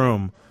this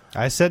room.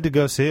 I said to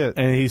go see it.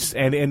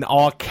 And in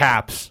all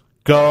caps,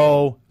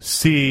 go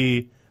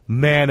see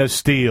Man of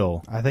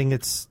Steel. I think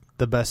it's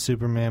the best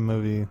Superman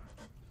movie.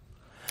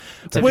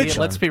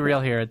 Let's be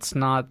real here. It's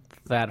not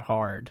that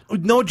hard.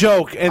 No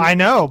joke. And I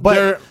know,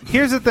 but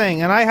here's the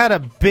thing, and I had a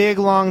big,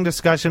 long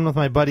discussion with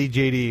my buddy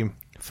JD,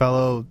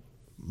 fellow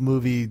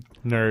movie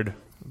nerd,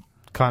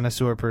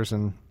 connoisseur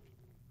person,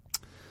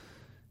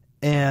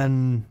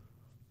 and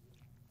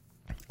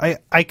I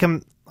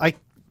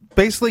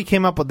basically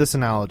came up with this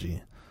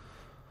analogy.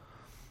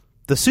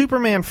 The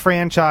Superman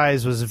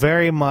franchise was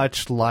very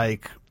much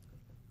like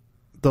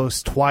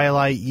those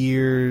twilight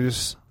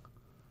years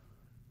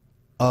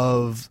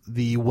of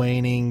the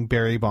waning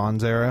Barry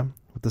Bonds era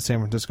with the San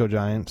Francisco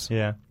Giants.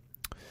 Yeah.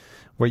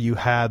 Where you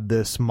had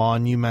this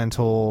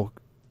monumental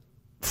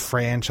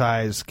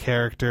franchise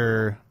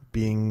character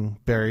being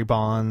Barry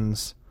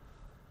Bonds.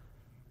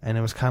 And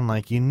it was kind of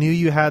like you knew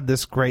you had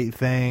this great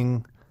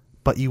thing,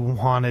 but you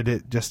wanted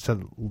it just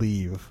to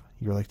leave.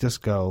 You were like,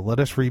 just go.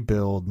 Let us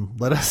rebuild.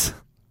 Let us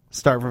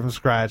start from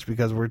scratch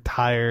because we're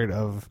tired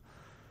of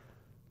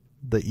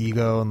the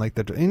ego and like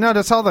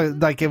that's all the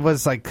like it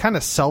was like kind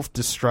of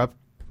self-destruct.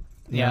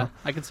 Yeah,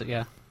 I could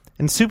say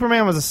And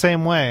Superman was the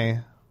same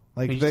way.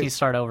 Like you just need to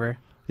start over.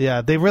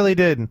 Yeah, they really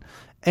did.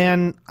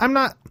 And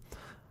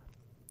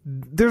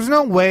there's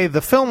no way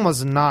the film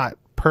was not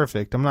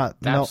perfect. I'm not.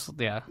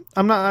 Yeah.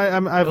 I'm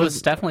not. It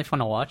was definitely fun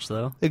to watch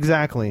though.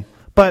 Exactly.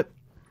 But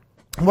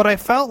what I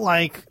felt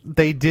like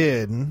they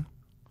did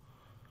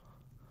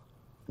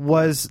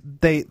was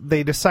they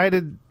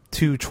decided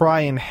to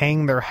try and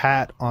hang their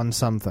hat on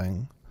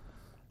something.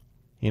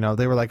 You know,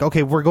 they were like,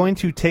 okay, we're going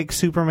to take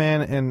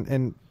Superman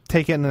and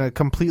take it in a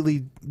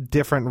completely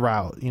different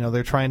route. You know,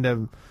 they're trying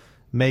to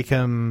make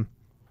him,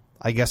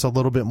 I guess, a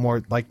little bit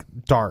more like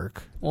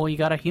dark. Well, you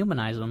got to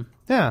humanize him.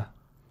 Yeah,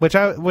 which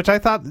I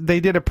thought they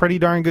did a pretty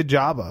darn good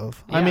job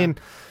of. Yeah. I mean,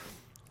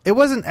 it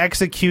wasn't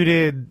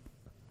executed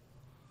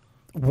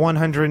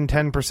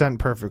 110%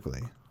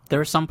 perfectly. There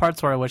were some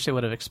parts where I wish they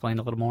would have explained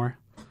a little more.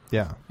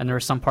 Yeah. And there were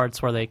some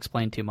parts where they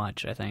explained too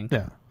much, I think.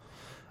 Yeah.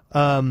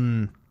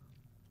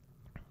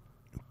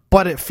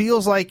 But it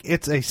feels like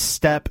it's a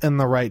step in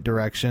the right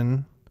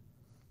direction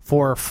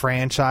for a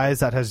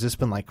franchise that has just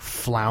been like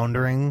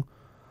floundering.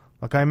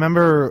 Like I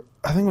remember,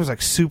 I think it was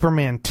like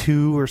Superman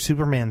 2 or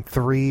Superman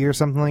 3 or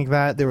something like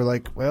that. They were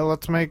like, well,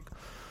 let's make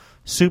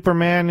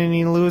Superman and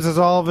he loses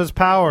all of his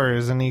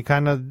powers and he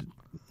kind of,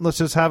 let's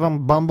just have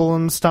him bumble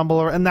and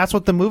stumble. And that's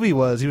what the movie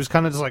was. He was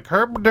kind of just like,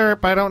 herp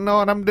derp, I don't know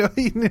what I'm doing,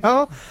 you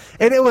know?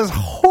 And it was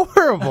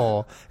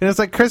horrible. And it's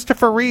like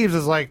Christopher Reeves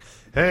is like,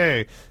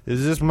 hey,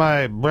 is this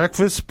my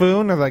breakfast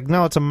spoon? They're like,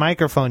 no, it's a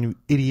microphone, you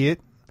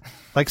idiot.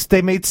 Like,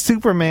 they made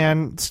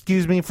Superman,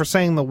 excuse me for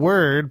saying the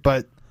word,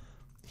 but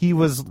he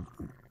was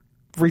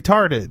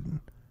retarded.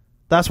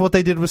 That's what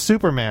they did with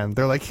Superman.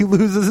 They're like, he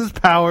loses his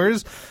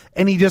powers,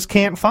 and he just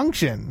can't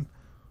function.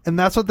 And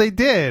that's what they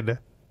did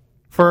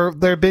for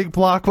their big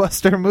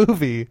blockbuster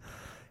movie.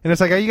 And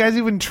it's like, are you guys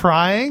even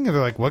trying? And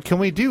they're like, what can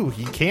we do?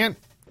 He can't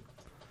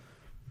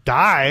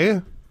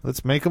die.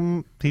 Let's make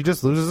him, he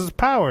just loses his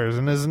powers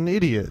and is an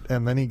idiot.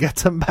 And then he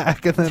gets them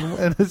back. And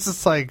it's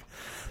just like,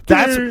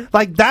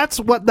 that's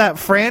what that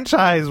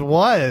franchise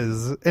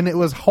was. And it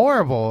was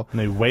horrible. And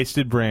they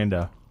wasted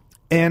Brando.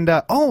 And,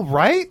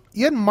 right?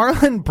 You had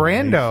Marlon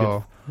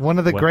Brando. One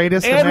of the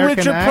greatest American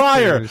Richard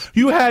actors. Pryor.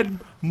 You had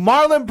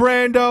Marlon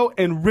Brando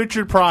and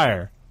Richard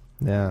Pryor.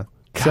 Yeah.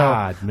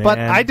 God, man. But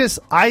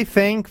I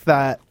think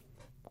that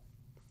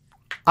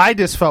I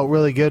just felt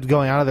really good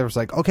going out of there. It was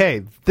like,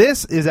 okay,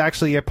 this is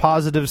actually a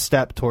positive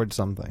step towards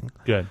something.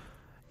 Good.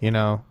 You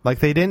know, like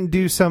they didn't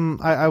do some.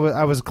 I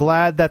was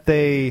glad that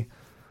they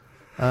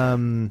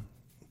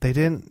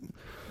didn't,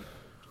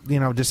 you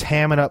know, just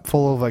ham it up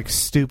full of like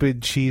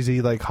stupid,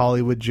 cheesy like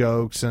Hollywood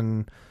jokes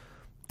and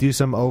do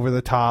some over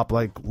the top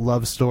like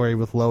love story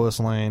with Lois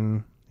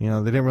Lane. You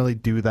know, they didn't really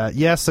do that.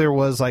 Yes, there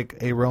was like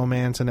a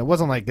romance, and it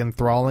wasn't like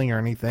enthralling or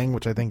anything,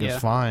 which I think is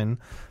fine.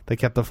 They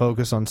kept the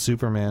focus on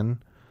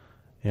Superman.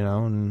 You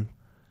know, and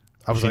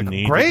I was like,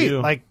 great.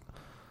 Like,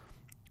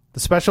 the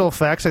special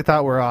effects I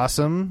thought were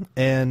awesome.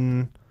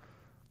 And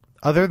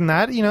other than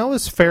that, you know, it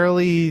was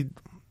fairly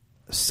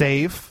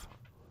safe.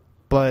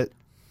 But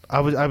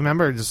I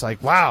remember just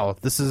like, wow,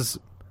 this is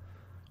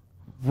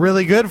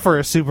really good for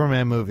a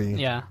Superman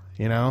movie. Yeah.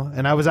 You know,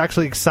 and I was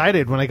actually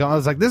excited when I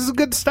was like, this is a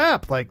good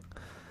step. Like,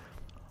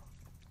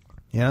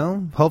 you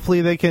know,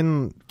 hopefully they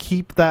can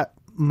keep that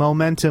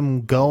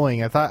momentum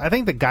going. I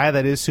think the guy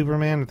that is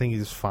Superman, I think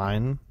he's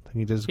fine.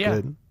 He does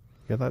good.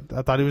 Yeah,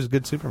 I thought he was a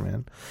good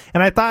Superman,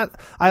 and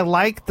I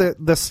liked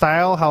the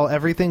style, how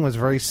everything was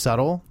very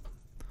subtle.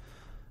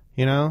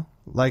 You know,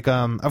 like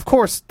of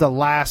course the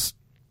last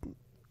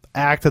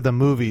act of the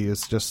movie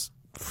is just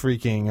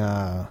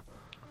freaking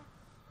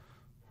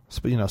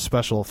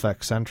special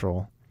effects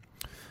central,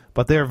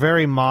 but they're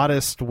very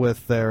modest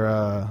with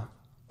their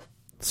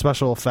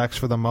special effects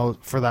for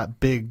that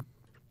big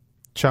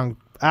chunk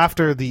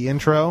after the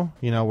intro.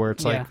 You know, where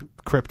it's like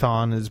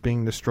Krypton is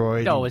being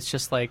destroyed. No, it's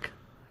just like,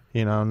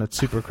 you know, and it's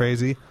super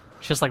crazy.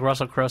 It's just like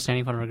Russell Crowe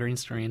standing in front of a green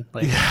screen.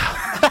 Like,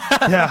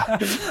 yeah.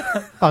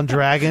 On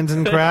dragons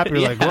and crap. You're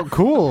like, well,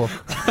 cool.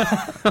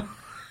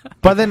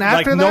 But then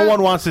after like, no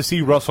one wants to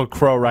see Russell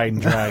Crowe riding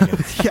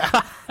dragons.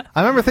 Yeah.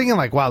 I remember thinking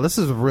like, wow, this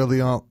is a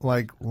really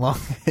like long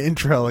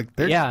intro. Like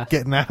they're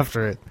getting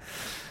after it.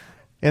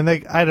 And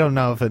I don't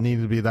know if it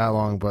needed to be that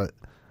long, but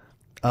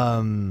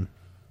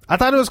I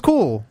thought it was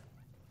cool.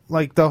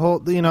 Like the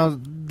whole,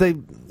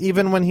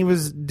 even when he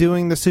was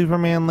doing the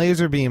Superman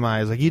laser beam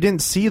eyes, like you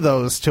didn't see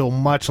those till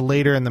much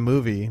later in the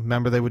movie.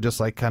 Remember, they would just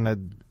like kind of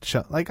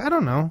like, I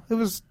don't know.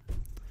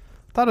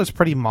 I thought it was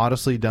pretty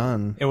modestly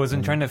done. It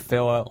wasn't trying to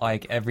fill out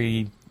like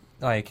every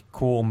like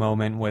cool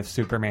moment with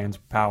Superman's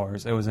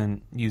powers. It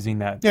wasn't using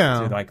that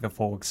to like the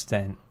full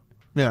extent.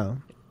 Yeah,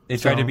 they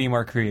tried to be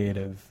more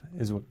creative,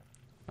 is what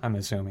I'm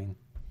assuming.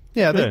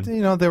 Yeah,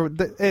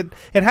 it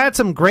had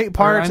some great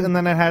parts, and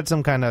then it had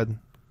some kind of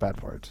bad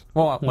parts.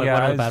 Well, what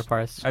are the bad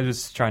parts? I was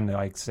just trying to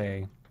like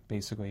say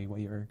basically what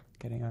you were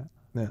getting at.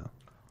 Yeah.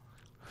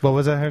 What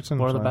was that, Harrison?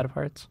 What are the bad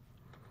parts?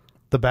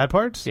 The bad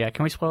parts? Yeah.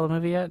 Can we spoil the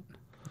movie yet?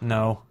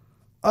 No.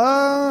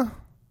 I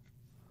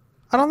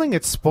don't think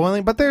it's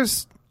spoiling, but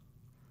there's.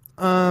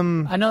 I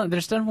know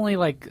there's definitely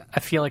like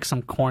I feel like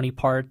some corny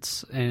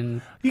parts,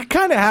 and you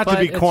kind of have to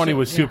be corny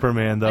with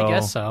Superman, though. I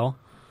guess so.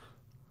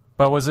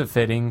 But was it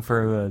fitting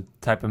for the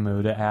type of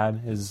mood it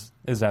had? Is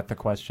that the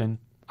question?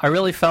 I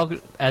really felt,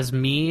 as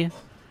me,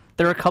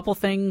 there were a couple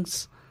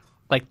things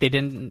like they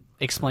didn't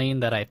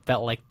explain that I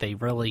felt like they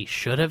really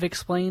should have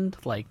explained,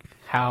 like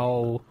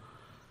how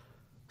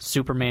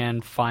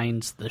Superman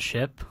finds the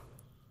ship.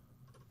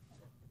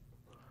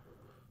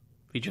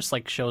 He just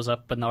like shows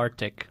up in the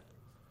Arctic.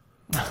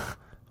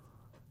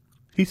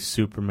 He's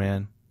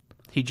Superman.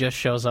 He just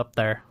shows up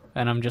there,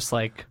 and I'm just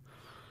like,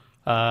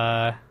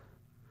 I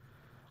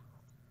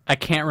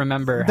can't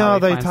remember. No,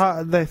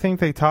 they think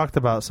they talked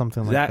about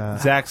something like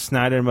that. Zack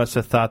Snyder must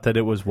have thought that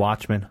it was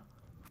Watchmen.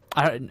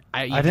 I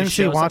didn't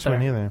see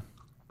Watchmen either.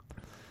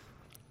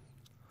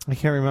 I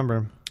can't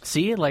remember.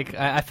 See, like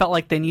I felt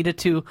like they needed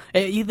to.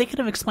 They could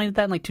have explained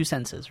that in like 2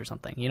 sentences or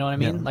something. You know what I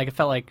mean? Yeah. Like it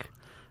felt like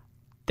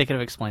they could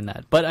have explained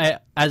that.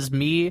 But as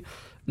me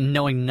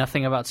knowing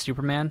nothing about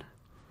Superman,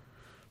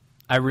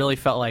 I really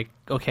felt like,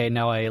 okay,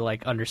 now I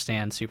like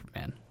understand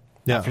Superman.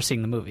 Yeah. After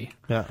seeing the movie.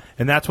 Yeah.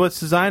 And that's what it's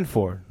designed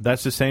for.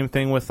 That's the same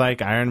thing with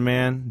like Iron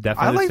Man.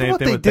 Definitely I liked the same what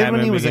thing they with did Batman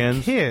when he was Begins.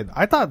 a kid.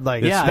 I thought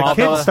like the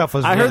kid stuff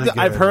was really good.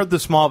 I've heard the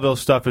Smallville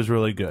stuff is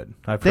really good.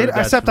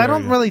 Except I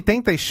don't really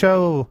think they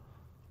show,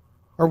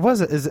 or was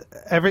it? Is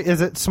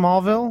it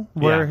Smallville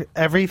where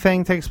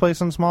everything takes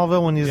place in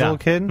Smallville when he's a little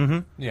kid? Mm-hmm.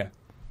 Yeah.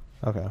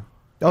 Okay.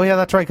 Oh yeah,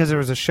 that's right. Because there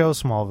was a show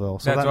Smallville,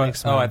 so that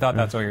makes sense. Oh, I thought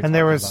that's what you're. And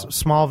there was about.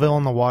 Smallville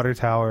and the water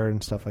tower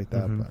and stuff like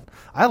that. But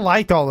I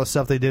liked all the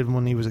stuff they did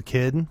when he was a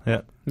kid.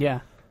 Yeah. Yeah.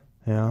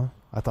 Yeah.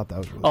 I thought that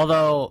was really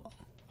Although,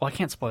 well, I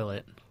can't spoil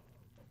it.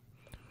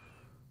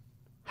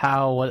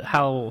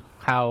 How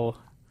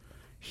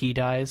he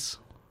dies?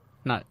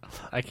 Not,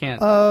 I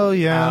can't. Oh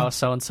yeah. How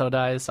so and so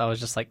dies? I was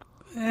just like,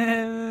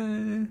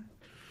 Yeah.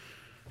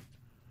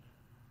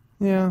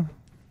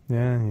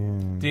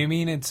 Do you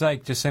mean it's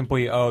like just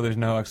simply there's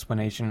no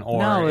explanation,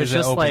 or no, is it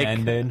just open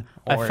ended?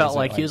 I felt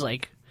like he was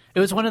like, it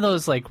was one of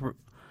those like, well,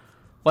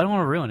 I don't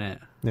want to ruin it.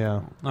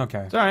 Yeah.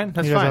 Okay. It's all right.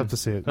 That's You guys fine. have to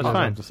see it. That's You guys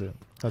fine. have to see it.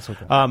 That's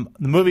okay.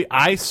 The movie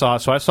I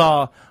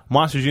saw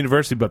Monsters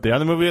University, but the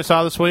other movie I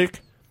saw this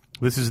week,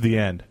 this is the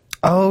end.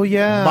 Oh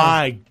yeah.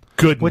 My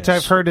goodness. Which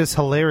I've heard is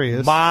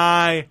hilarious.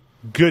 My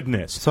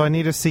goodness. So I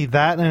need to see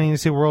that, and I need to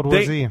see World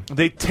War Z.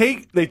 They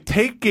take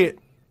it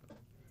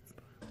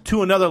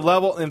to another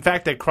level. In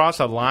fact, they cross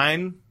a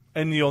line,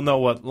 and you'll know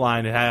what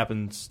line it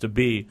happens to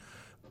be.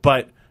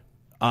 But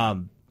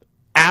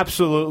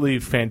absolutely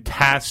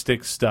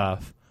fantastic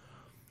stuff.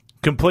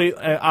 Complete.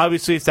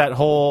 Obviously, it's that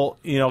whole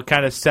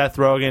kind of Seth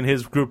Rogen,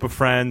 his group of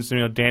friends.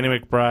 Danny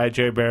McBride,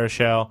 Jerry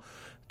Baruchel,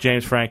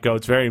 James Franco.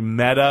 It's very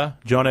meta.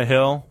 Jonah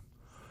Hill,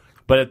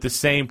 but at the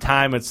same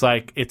time, it's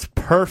like it's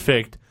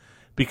perfect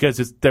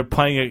because they're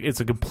playing. It's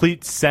a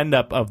complete send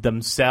up of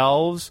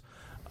themselves,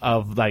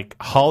 of like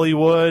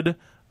Hollywood,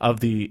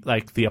 of the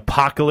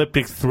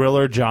apocalyptic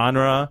thriller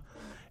genre,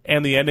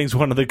 and the ending's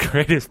one of the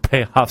greatest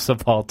payoffs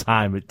of all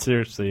time. It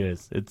seriously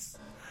is.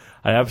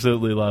 I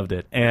absolutely loved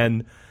it,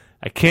 and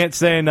I can't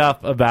say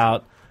enough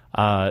about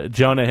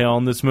Jonah Hill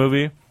in this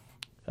movie.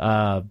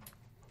 Him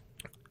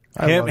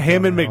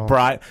and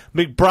McBride.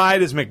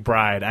 McBride is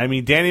McBride. I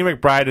mean, Danny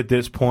McBride at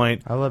this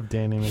point. I love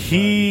Danny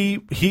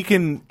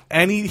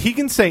McBride. He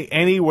can say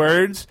any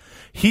words.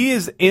 He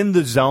is in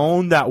the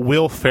zone that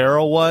Will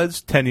Ferrell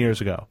was 10 years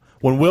ago.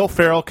 When Will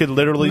Ferrell could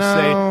literally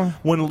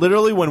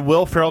when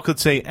Will Ferrell could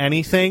say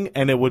anything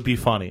and it would be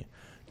funny.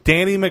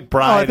 Danny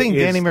McBride. I think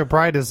Danny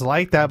McBride is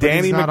like that. But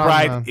Danny he's not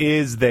McBride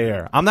is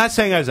there. I'm not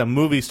saying as a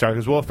movie star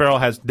because Will Ferrell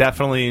has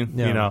definitely,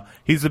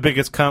 he's the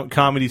biggest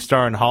comedy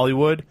star in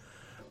Hollywood.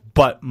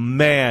 But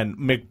man,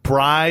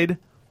 McBride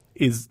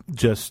is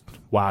just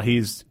wow.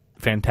 He's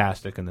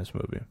fantastic in this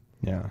movie.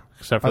 Yeah,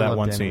 except for that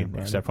one scene.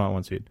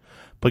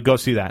 But go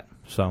see that.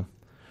 So,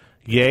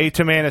 yay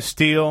to Man of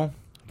Steel.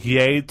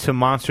 Yay to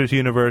Monsters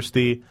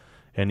University.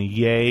 And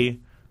yay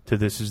to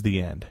This Is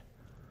the End.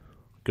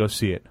 Go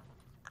see it.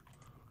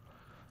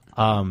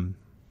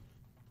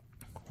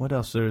 What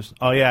else?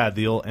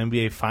 The old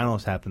NBA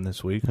Finals happened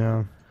this week.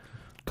 Yeah.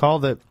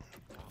 Called it.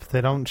 If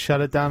they don't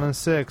shut it down in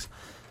 6,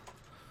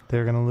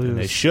 they're going to lose. And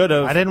they should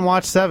have. I didn't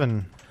watch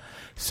 7.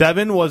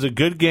 7 was a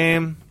good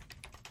game.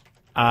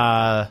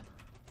 I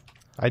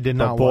did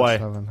not watch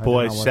 7.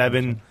 Boy,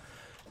 7.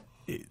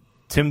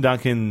 Tim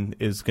Duncan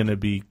is going to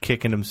be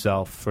kicking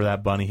himself for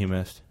that bunny he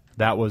missed.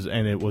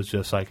 It was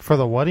just like... For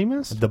the what he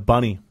missed? The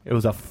bunny. It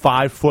was a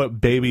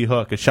 5-foot baby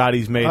hook, a shot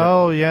he's made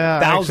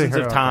thousands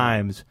of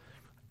times.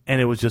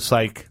 And it was just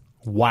like,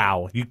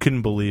 wow, you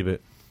couldn't believe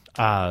it.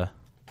 And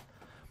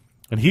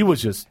he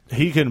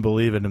couldn't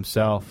believe it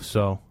himself.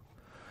 So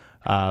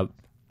I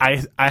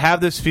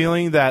have this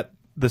feeling that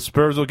the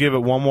Spurs will give it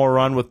one more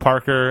run with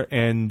Parker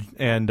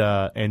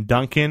and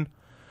Duncan,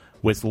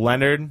 with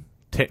Leonard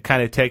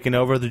kind of taking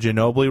over the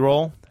Ginobili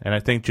role. And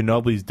I think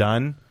Ginobili's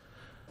done.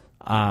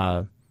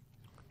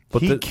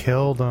 But he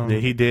killed him. Yeah,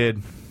 he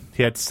did.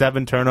 He had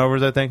 7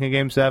 turnovers, I think, in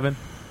Game 7.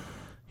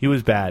 He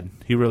was bad.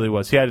 He really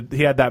was. He had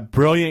that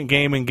brilliant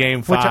game in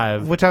Game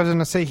 5. Which I was going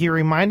to say, he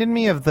reminded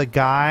me of the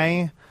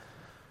guy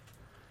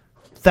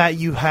that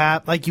you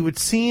have, like you would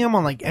see him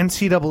on like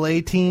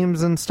NCAA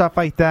teams and stuff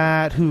like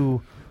that,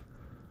 who,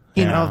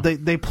 you know,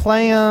 they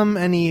play him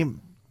and he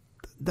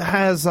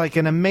has like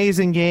an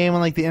amazing game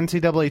in like the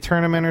NCAA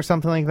tournament or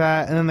something like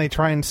that, and then they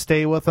try and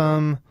stay with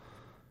him.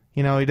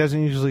 You know, he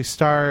doesn't usually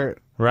start.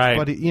 Right.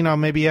 But, you know,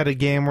 maybe he had a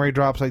game where he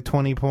drops like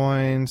 20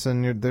 points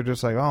and they're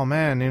just like, oh,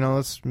 man, you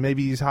know,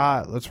 maybe he's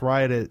hot. Let's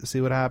ride it,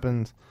 see what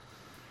happens.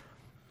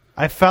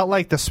 I felt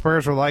like the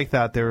Spurs were like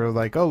that. They were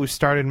like, oh, we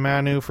started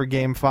Manu for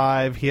Game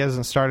 5. He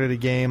hasn't started a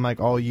game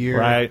like all year.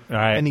 Right.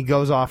 And he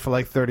goes off for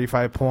like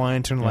 35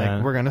 points and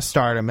like, we're going to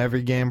start him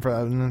every game.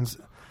 I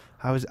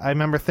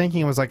remember thinking,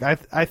 it was like,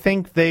 I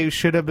think they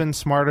should have been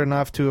smart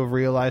enough to have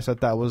realized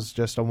that was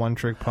just a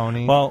one-trick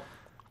pony. Well,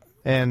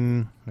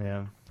 and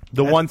yeah.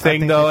 The one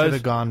thing though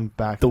is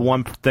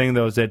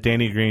that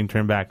Danny Green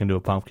turned back into a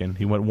pumpkin.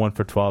 He went 1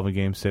 for 12 in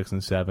Game 6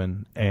 and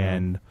 7,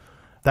 and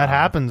that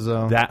happens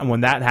though.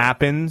 When that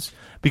happens,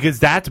 because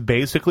that's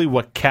basically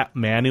what kept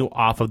Manu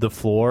off of the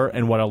floor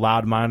and what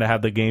allowed Manu to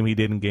have the game he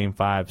did in Game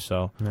 5.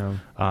 So,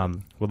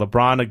 with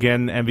LeBron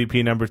again,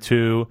 MVP number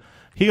 2,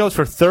 he goes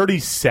for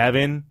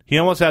 37. He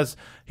almost has.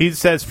 He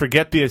says,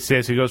 forget the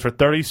assist. He goes for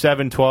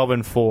 37, 12,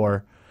 and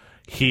 4.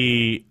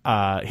 He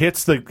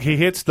hits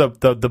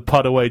the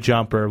put away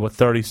jumper with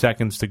 30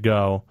 seconds to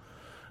go.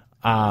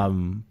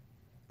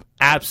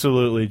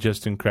 Absolutely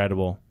just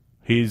incredible.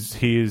 He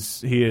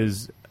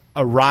is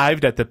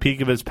arrived at the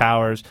peak of his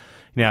powers.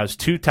 He now has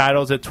 2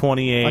 titles at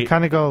 28. I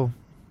kind of go,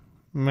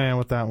 man,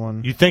 with that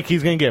one. You think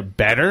he's going to get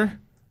better?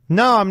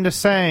 No, I'm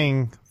just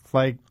saying,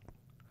 like,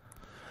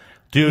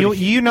 dude,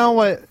 you know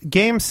what?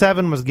 Game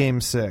 7 was Game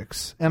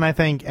 6, and I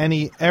think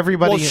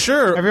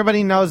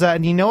everybody knows that.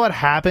 And you know what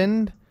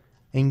happened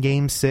in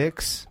Game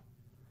 6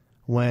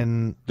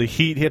 when the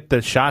Heat hit the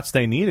shots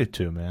they needed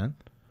to, man?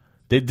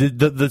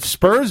 The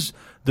Spurs,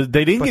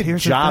 they didn't get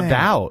jobbed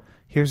out.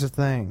 Here's the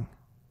thing.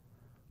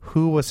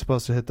 Who was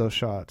supposed to hit those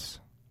shots?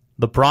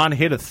 LeBron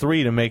hit a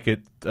 3 to make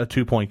it a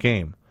 2-point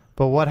game.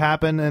 But what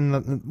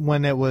happened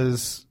when it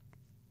was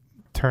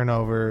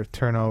turnover?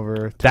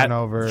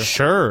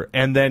 Sure.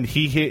 And then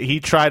he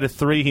tried a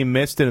 3, he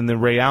missed it, and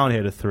then Ray Allen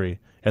hit a 3.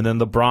 And then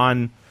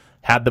LeBron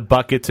had the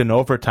buckets in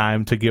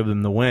overtime to give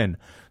them the win.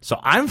 So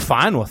I'm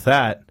fine with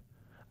that.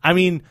 I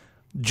mean,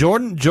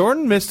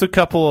 Jordan missed a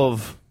couple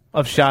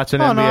of shots in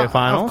NBA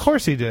Finals. Of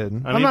course he did.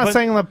 I'm not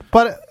saying that,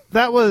 but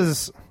that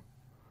was,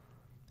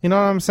 you know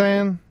what I'm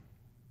saying?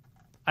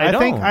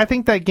 I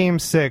think that Game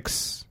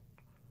 6,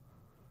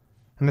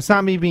 and it's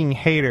not me being a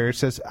hater, it's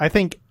just I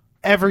think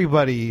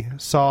everybody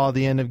saw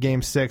the end of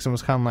Game 6 and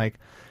was kind of like,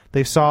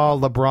 they saw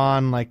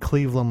LeBron like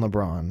Cleveland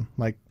LeBron,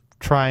 like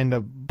trying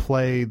to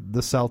play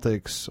the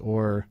Celtics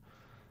or...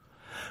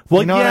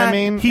 Well, you know what I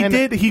mean?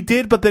 He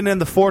did, but then in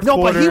the fourth quarter...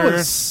 No, but he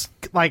was,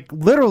 like,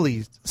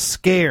 literally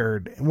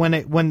scared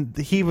when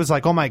he was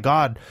like, oh, my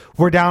God,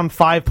 we're down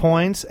 5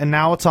 points, and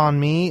now it's on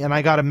me, and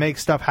I got to make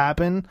stuff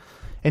happen.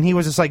 And he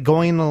was just, like,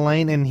 going in the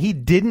lane, and he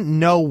didn't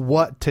know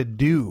what to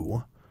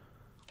do.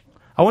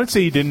 I wouldn't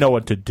say he didn't know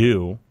what to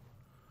do.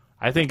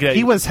 I think that...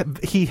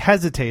 He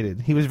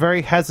hesitated. He was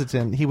very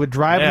hesitant. He would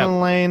drive in the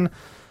lane,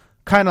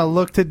 kind of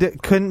look to...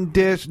 couldn't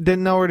dish,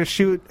 didn't know where to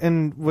shoot,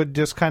 and would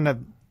just kind of...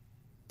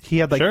 He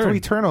had like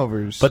 3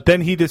 turnovers. But then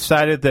he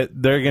decided that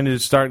they're going to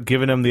start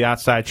giving him the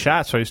outside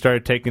shot, so he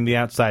started taking the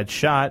outside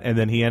shot, and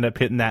then he ended up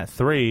hitting that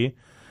 3,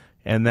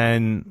 and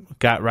then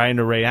got right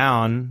into Ray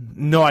Allen.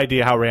 No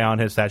idea how Ray Allen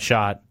hits that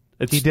shot.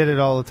 He did it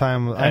all the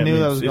time. I knew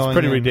that was going in. It's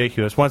pretty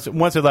ridiculous. Once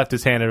it left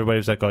his hand, everybody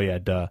was like, oh, yeah,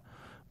 duh.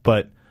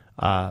 But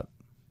I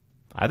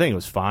think it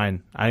was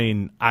fine. I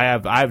mean, I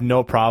have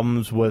no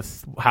problems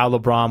with how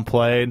LeBron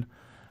played.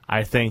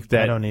 I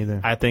don't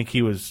either. I think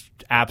he was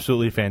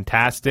absolutely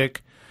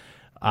fantastic.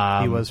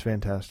 He was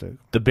fantastic.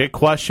 The big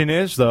question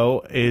is,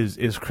 though,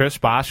 is Chris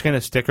Bosh going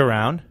to stick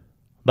around?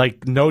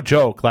 Like, no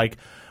joke. Like,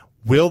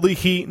 will the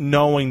Heat,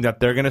 knowing that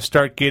they're going to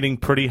start getting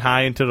pretty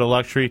high into the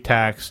luxury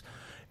tax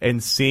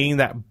and seeing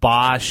that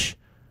Bosh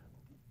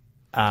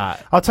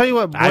I'll tell you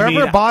what,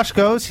 wherever Bosch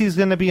goes, he's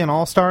going to be an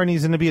all-star and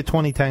he's going to be a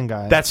 2010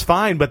 guy. That's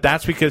fine, but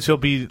that's because he'll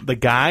be the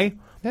guy.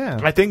 Yeah.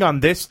 I think on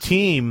this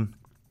team,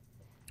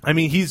 I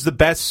mean, he's the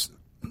best.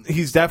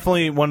 He's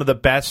definitely one of the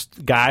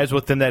best guys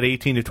within that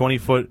 18 to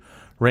 20-foot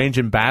range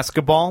in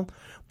basketball,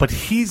 but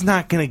he's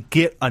not going to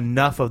get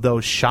enough of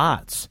those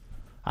shots,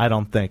 I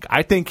don't think.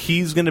 I think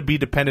he's going to be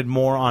dependent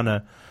more on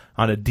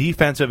a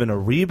defensive and a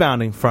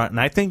rebounding front, and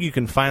I think you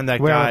can find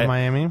that guy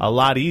Miami? a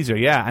lot easier.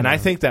 Yeah, and I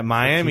think that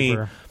Miami,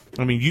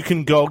 I mean, you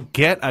can go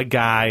get a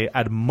guy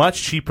at a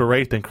much cheaper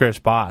rate than Chris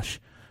Bosh.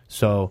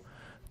 So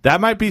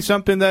that might be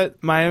something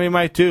that Miami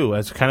might do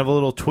as kind of a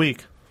little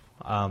tweak.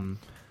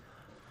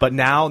 But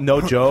now,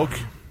 no joke,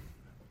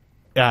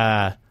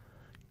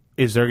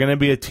 is there going to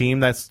be a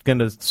team that's going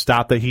to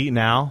stop the Heat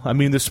now? I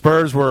mean, the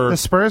Spurs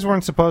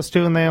weren't supposed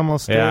to, and they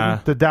almost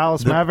did. The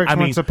Dallas Mavericks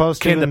weren't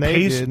supposed to, and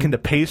they did. Can the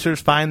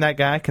Pacers find that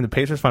guy? Can the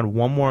Pacers find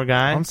one more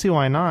guy? I don't see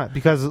why not.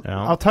 Because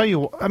I'll tell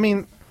you, I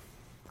mean,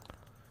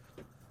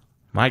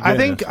 my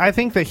goodness. I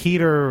think the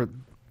Heat are.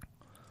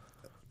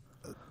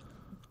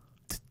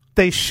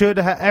 They should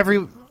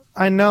have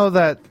I know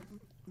that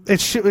it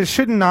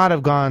should not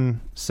have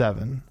gone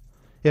 7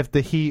 if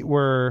the Heat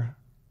were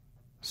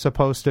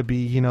supposed to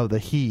be, the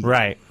Heat.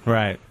 Right.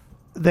 I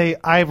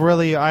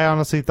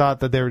honestly thought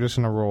that they were just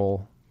going to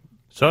roll.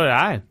 So did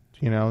I.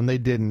 And they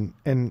didn't.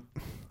 And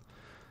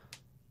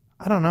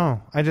I don't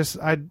know. I just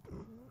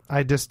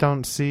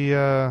don't see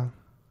they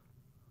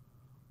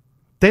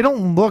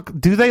don't look.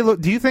 Do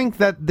you think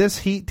that this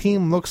Heat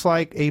team looks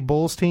like a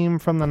Bulls team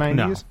from the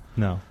 90s?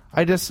 No.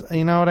 I just,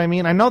 you know what I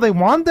mean? I know they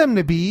want them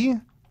to be.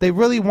 They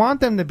really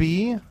want them to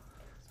be.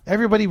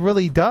 Everybody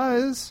really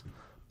does.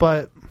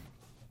 But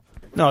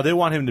no, they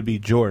want him to be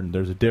Jordan.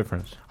 There's a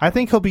difference. I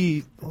think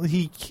he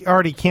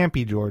already can't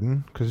be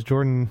Jordan because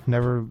Jordan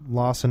never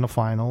lost in the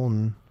final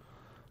and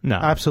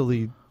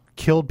absolutely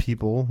killed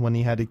people when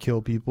he had to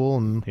kill people.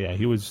 And yeah,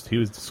 he was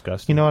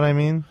disgusting. You know what I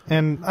mean?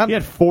 And he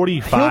had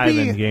 45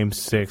 in Game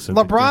 6.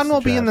 LeBron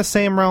will be in the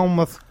same realm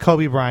with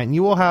Kobe Bryant.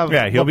 You will have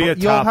he'll be a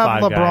top you'll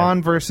have 5 LeBron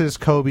guy. Versus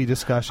Kobe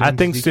discussion. I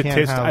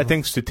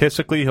think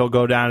statistically he'll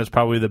go down as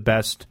probably the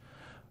best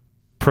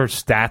per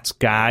stats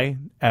guy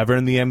ever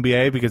in the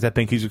NBA because I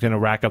think he's going to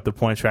rack up the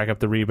points, rack up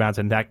the rebounds,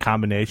 and that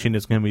combination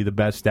is going to be the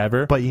best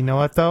ever. But you know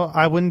what, though?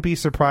 I wouldn't be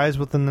surprised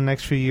within the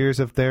next few years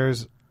if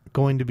there's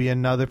going to be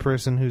another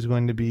person who's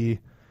going to be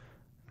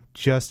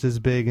just as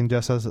big and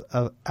just as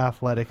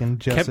athletic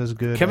and just as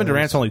good. Kevin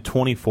Durant's only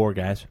 24,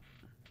 guys.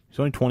 He's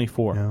only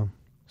 24. Yeah.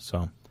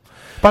 So,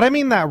 but I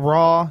mean that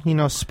raw,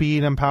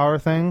 speed and power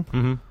thing.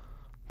 Mm-hmm.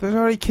 There's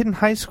already a kid in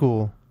high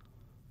school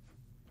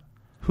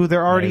who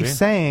they're already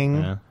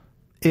saying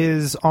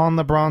is on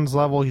LeBron's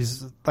level.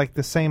 He's like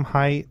the same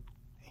height.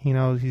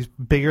 He's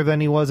bigger than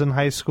he was in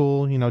high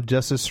school.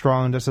 Just as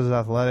strong, just as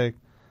athletic.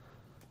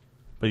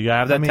 But you gotta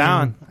have that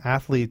talent.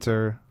 Athletes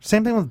are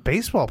same thing with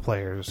baseball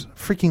players.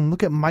 Freaking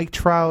look at Mike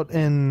Trout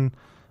and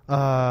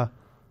Bryce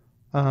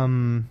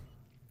Harper.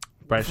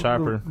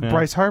 Yeah.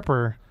 Bryce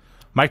Harper.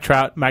 Mike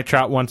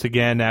Trout once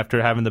again,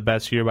 after having the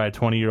best year by a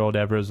 20-year-old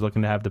ever, is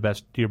looking to have the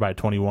best year by a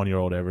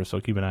 21-year-old ever. So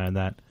keep an eye on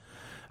that.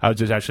 I was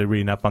just actually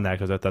reading up on that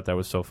because I thought that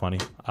was so funny.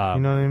 You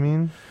know what I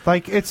mean?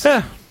 Like it's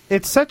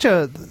such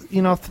a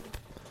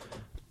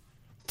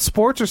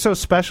sports are so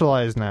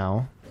specialized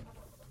now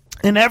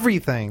in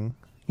everything.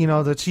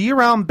 That's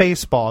year-round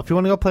baseball. If you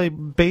want to go play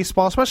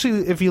baseball,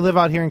 especially if you live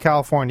out here in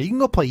California, you can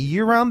go play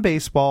year-round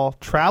baseball,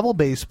 travel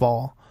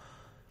baseball,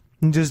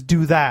 and just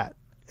do that.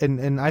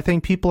 And I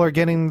think people are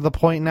getting to the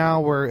point now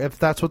where if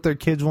that's what their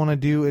kids want to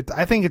do,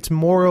 I think it's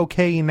more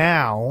okay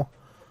now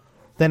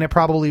than it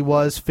probably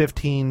was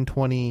 15,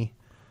 20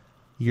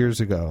 years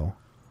ago.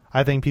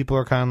 I think people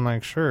are kind of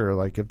like, sure,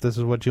 like if this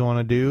is what you want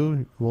to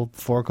do, we'll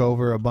fork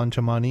over a bunch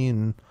of money.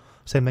 And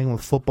same thing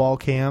with football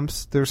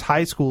camps. There's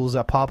high schools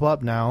that pop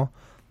up now.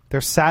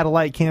 There's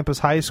satellite campus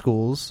high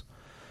schools.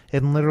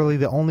 And literally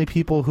the only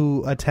people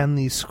who attend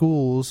these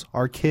schools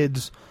are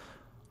kids,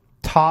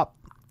 top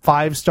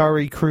 5-star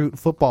recruit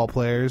football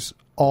players,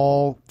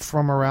 all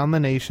from around the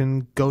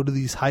nation, go to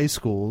these high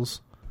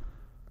schools.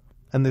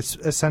 And this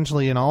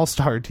essentially an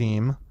all-star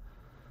team,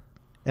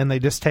 and they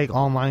just take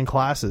online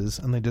classes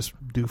and they just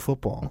do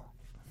football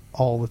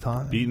all the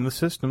time, beating the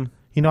system.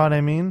 You know what I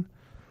mean?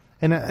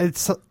 And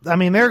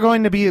they're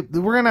going to be.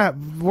 We're gonna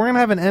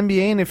have an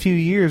NBA in a few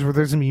years where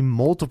there's gonna be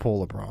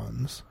multiple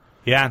LeBrons.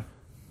 Yeah,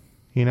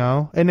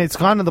 and it's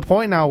gone to the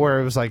point now where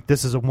it was like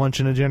this is a once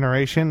in a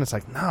generation. It's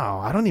like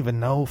no, I don't even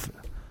know if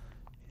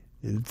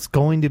it's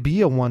going to be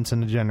a once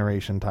in a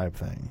generation type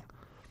thing.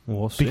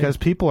 We'll see. Because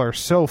people are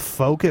so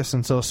focused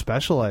and so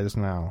specialized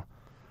now.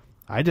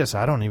 I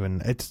don't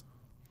even... It's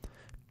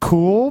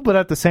cool, but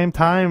at the same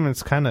time,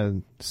 it's kind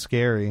of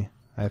scary,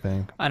 I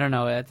think. I don't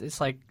know.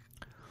 It's like...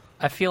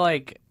 I feel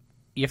like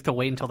you have to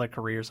wait until their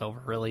career's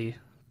over, really,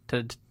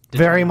 to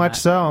very much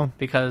so.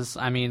 Because,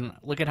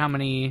 look at how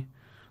many...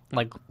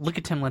 look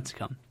at Tim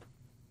Lincecum.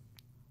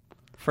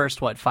 First,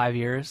 5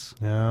 years?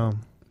 Yeah.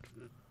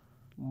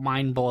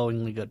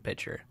 Mind-blowingly good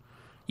pitcher.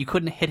 You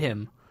couldn't hit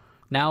him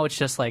Now it's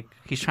just like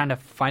he's trying to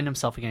find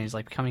himself again. He's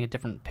like becoming a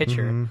different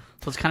pitcher. Mhm.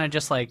 So it's kind of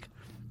just like,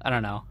 I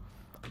don't know.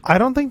 I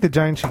don't think the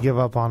Giants should give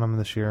up on him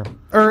this year.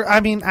 Or I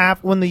mean,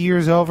 when the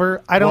year's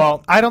over, I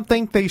don't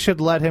think they should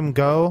let him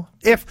go.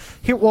 Here's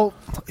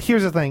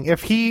the thing: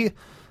 if he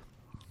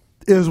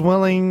is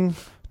willing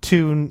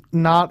to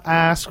not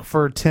ask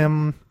for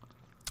Tim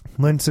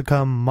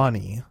Lincecum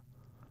money,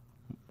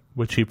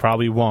 which he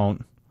probably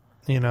won't,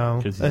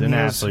 because he's an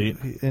athlete,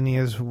 and he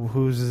is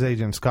who's his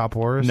agent? Scott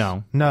Boras.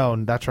 No,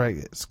 that's right.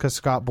 It's because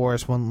Scott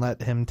Boras wouldn't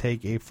let him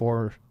take a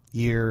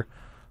 4-year.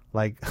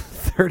 Like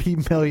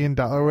 $30 million,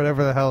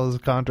 whatever the hell his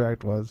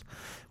contract was,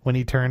 when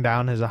he turned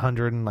down his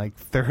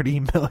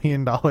 $130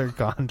 million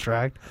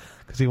contract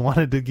because he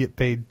wanted to get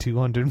paid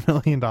 $200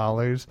 million.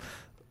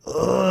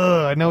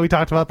 Ugh, I know we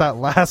talked about that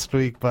last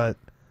week, but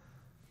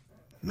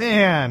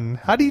man,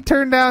 how do you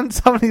turn down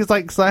somebody who's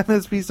like, sign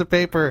this piece of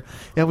paper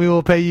and we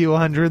will pay you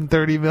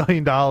 $130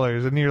 million?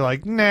 And you're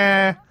like,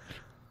 nah.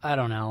 I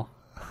don't know.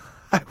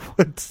 I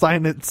would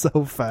sign it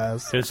so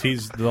fast. Because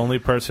he's the only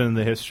person in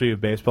the history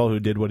of baseball who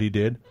did what he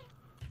did.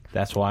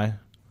 That's why.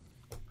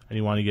 And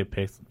he wanted to get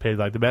paid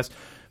like the best.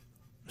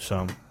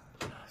 So,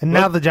 and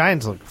now the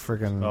Giants look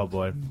freaking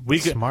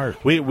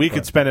smart. We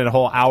could spend a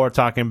whole hour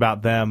talking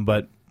about them,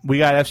 but we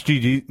got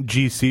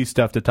FGC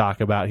stuff to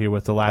talk about here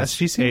with the last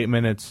 8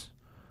 minutes.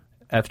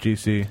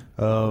 FGC.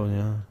 Oh,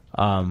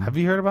 yeah. Have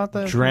you heard about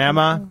that?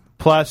 Drama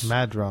plus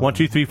Mad drama. 1,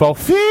 2, 3, 4,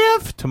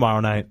 5 tomorrow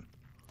night.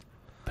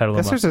 I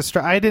guess there's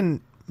I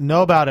didn't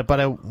know about it, but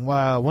I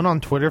went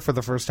on Twitter for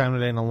the first time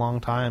today in a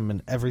long time,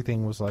 and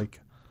everything was like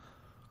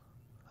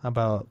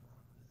about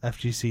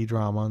FGC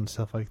drama and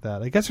stuff like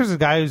that. I guess there's a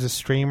guy who's a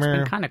streamer.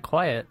 It's been kind of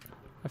quiet.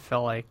 I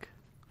feel like.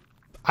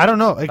 I don't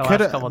know. It could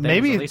have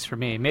maybe, at least for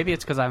me. Maybe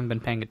it's because I haven't been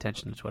paying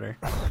attention to Twitter.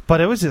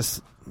 But it was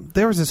just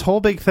there was this whole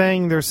big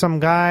thing. There's some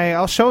guy.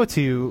 I'll show it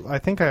to you. I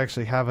think I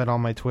actually have it on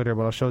my Twitter,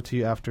 but I'll show it to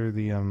you after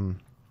the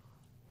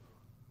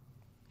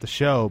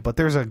show. But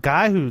there's a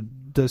guy who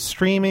does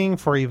streaming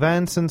for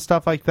events and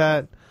stuff like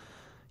that,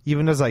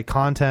 even does like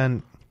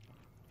content,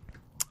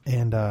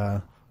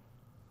 and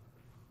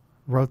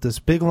wrote this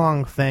big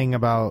long thing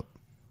about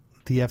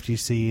the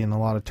FGC and a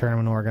lot of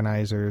tournament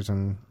organizers,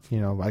 and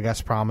I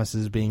guess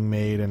promises being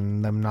made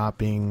and them not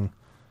being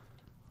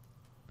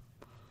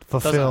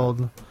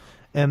fulfilled.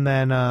 And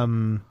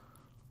then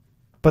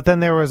but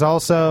then there was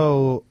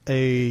also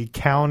a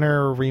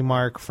counter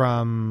remark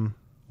from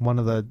one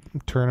of the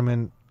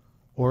tournament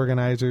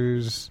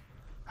organizers.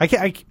 I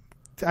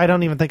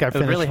don't even think I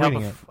finished really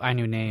reading help it. If I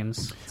knew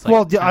names. It's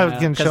Well, I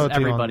can show it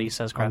to you. Everybody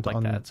says crap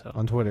like that. So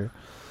on Twitter,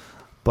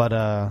 but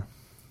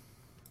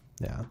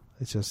yeah,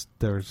 it's just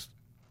there's,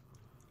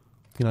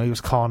 he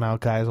was calling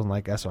out guys on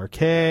like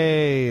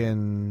SRK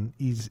and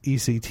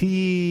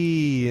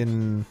ECT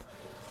and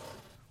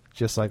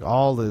just like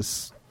all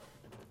this,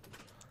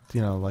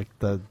 like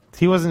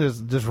he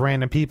wasn't just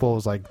random people. It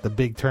was like the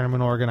big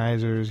tournament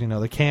organizers,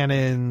 the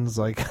Cannons,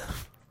 like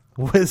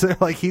Wizard,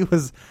 like he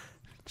was.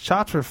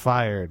 Shots were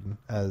fired,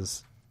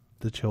 as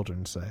the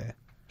children say.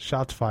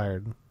 Shots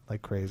fired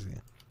like crazy.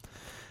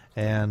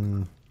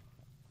 And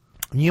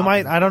you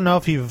might, I don't know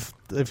if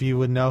you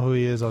would know who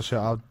he is. I'll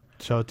show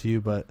it to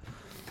you, but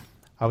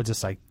I was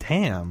just like,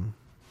 damn,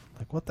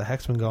 like what the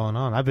heck's been going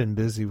on? I've been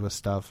busy with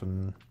stuff,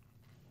 and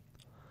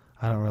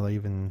I don't really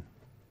even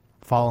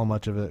follow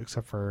much of it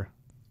except for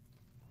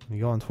when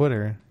you go on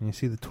Twitter and you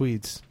see the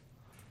tweets,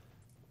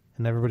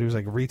 and everybody was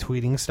like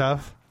retweeting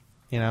stuff,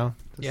 yeah.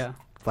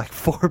 Like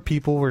 4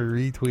 people were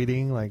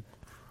retweeting like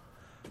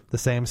the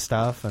same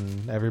stuff,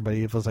 and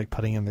everybody was like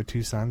putting in their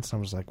 2 cents. And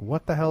I was like,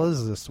 what the hell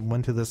is this?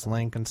 Went to this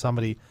link, and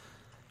somebody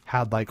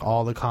had like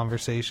all the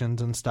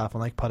conversations and stuff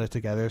and like put it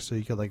together so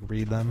you could like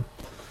read them.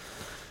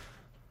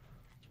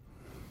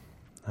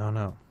 I don't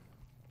know.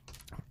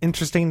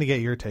 Interesting to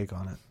get your take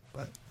on it,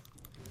 but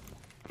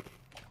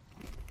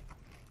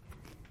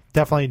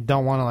definitely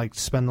don't want to like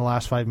spend the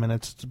last 5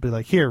 minutes to be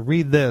like, here,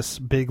 read this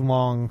big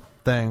long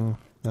thing,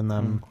 and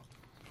then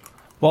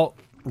Well,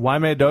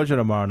 Waimea Dojo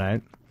tomorrow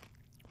night,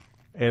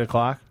 8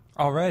 o'clock.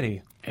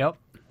 Already. Yep.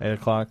 8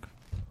 o'clock.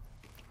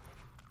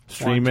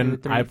 Streaming. 1,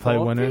 2, 3, I play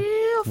 4, winner.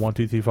 1,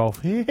 2, 3, 4,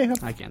 5.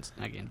 I can't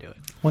do it.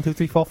 1, 2,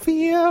 3, 4,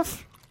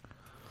 5.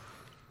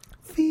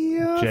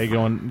 Jay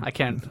going. I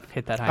can't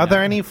hit that high. Are there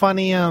note. any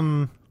funny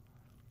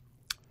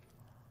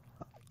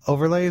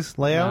overlays,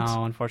 layouts?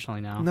 No,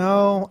 unfortunately, no.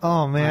 No?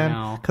 Oh, man. I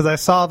know. Because I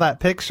saw that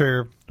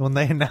picture when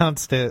they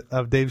announced it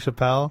of Dave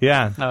Chappelle.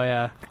 Yeah. Oh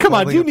yeah. Come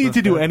on, do you need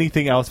to do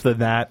anything else than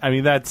that? I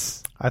mean, I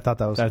thought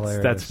that was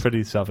hilarious. That's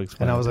pretty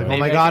self-explanatory. And I was like, oh Maybe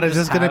my I God, could is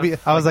this just going to be...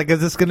 have, I was like, is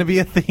this going to be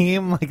a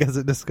theme? Like, is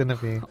it just going to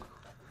be...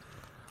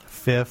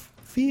 Fifth.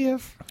 1,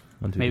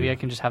 2, Maybe 3. I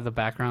can just have the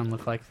background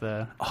look like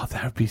Oh,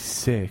 that would be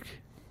sick.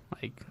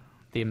 like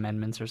the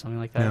amendments or something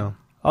like that. No.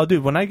 Oh,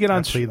 dude, when I get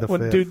on, plead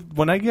the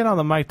when I get on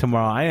the mic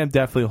tomorrow, I am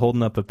definitely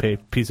holding up a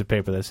piece of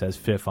paper that says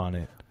 "fifth" on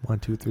it. 1,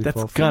 2, 3, That's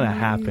 4, gonna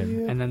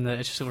happen. And then we're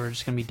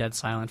just gonna be dead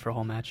silent for a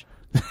whole match.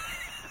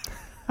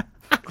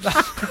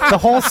 The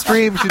whole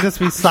stream should just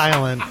be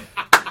silent.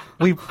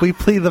 We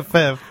plead the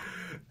fifth.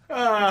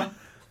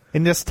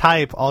 And just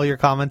type all your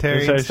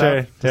commentary and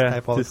stuff. Sure.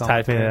 Type all Just the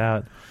typing commentary. it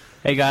out.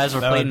 Hey guys,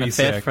 we're That would playing the be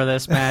fifth sick. for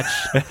this match.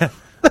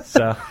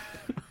 So,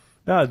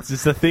 no, it's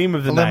just the theme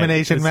of the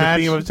Elimination night. match.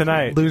 It's the theme of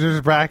tonight.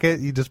 Losers bracket.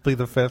 You just play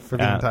the fifth for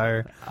the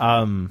entire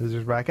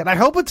losers bracket. I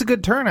hope it's a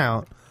good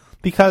turnout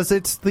because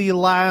it's the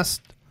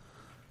last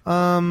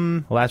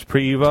last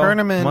pre-Evo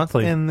tournament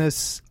monthly. in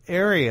this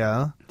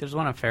area. There's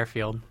one at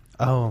Fairfield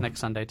next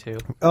Sunday too.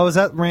 Oh, is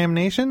that Ram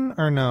Nation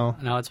or no?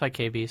 No, it's by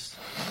KB's.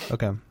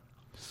 Okay.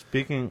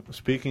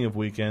 Speaking of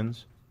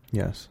weekends,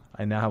 Yes,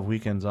 I now have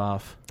weekends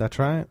off that's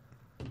right.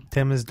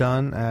 Tim is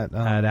done at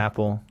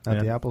Apple. at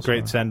the Apple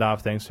Great store. send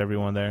off. Thanks to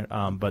everyone there.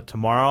 But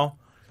tomorrow,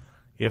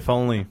 if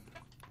only.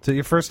 Is it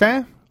your first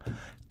day?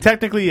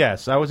 Technically,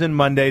 yes. I was in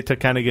Monday to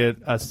kind of get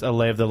a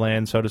lay of the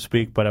land, so to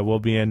speak, but I will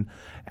be in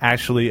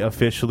actually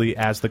officially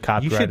as the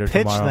copywriter You should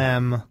pitch tomorrow.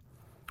 them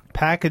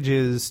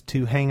packages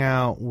to hang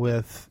out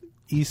with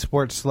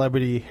esports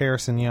celebrity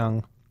Harrison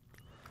Young.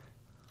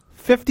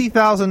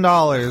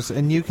 $50,000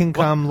 and you can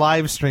come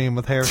live stream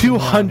with Harrison Young.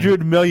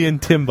 200 million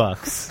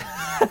Timbucks.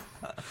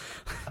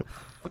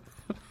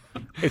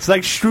 It's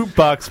like Shroot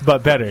Bucks,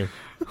 but better.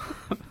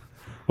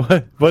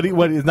 What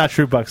is not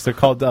Shroot Bucks? They're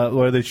called, what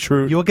are they,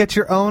 Shroot? You'll get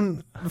your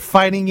own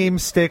fighting game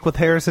stick with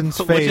Harrison's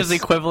face. Which is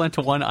equivalent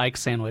to one Ike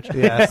sandwich.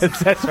 Yes.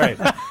 That's right.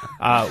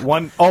 By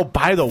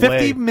the way.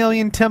 50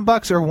 million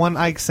 $10 or one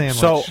Ike sandwich.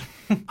 So,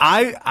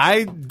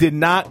 I did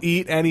not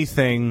eat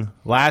anything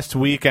last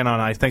weekend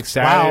on, I think,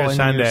 Saturday wow, or and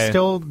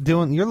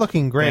Sunday. You're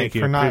looking great Thank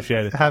you. for not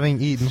Appreciate it.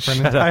 having eaten for an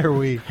Shut entire up.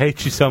 week.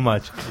 Hate you so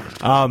much.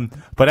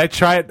 But I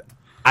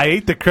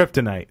ate the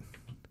kryptonite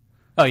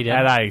Oh, you did?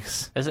 at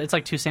Ike's. It's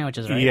like two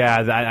sandwiches, right? Yeah,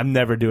 I'm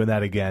never doing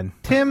that again.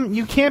 Tim,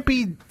 you can't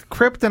be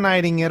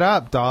kryptoniting it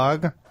up,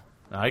 dog.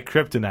 I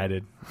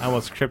kryptonited. I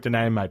almost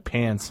kryptonited my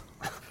pants.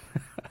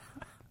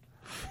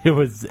 It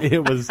was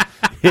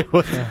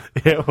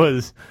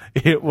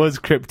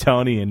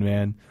Kryptonian,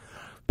 man.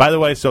 By the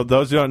way, so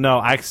those who don't know,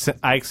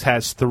 Ike's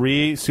has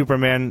 3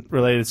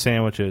 Superman-related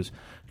sandwiches: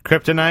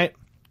 Kryptonite,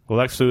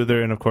 Lex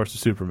Luthor, and of course the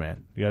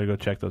Superman. You got to go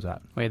check those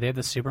out. Wait, they have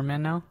the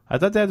Superman now? I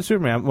thought they had the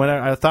Superman. When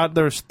I thought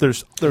there's No.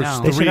 3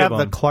 They should have of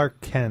the them.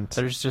 Clark Kent.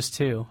 There's just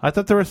 2. I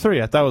thought there were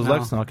 3. I thought it was No.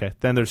 Lex. Okay,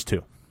 then there's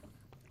 2.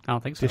 I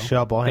don't think so. The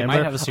shovel They hammer.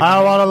 might have a Superman.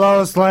 I want a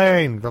Lois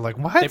Lane. They're like,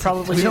 what? They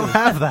probably we do. don't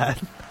have that.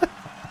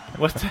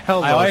 What the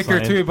hell? I like Lois her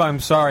Lane? too, but I'm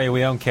sorry, we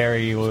don't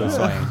carry Lois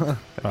Lane.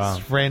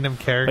 Just random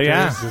characters.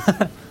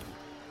 yeah.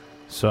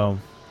 So,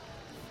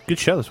 good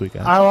show this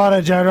weekend. I want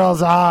a General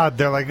Zod.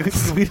 They're like,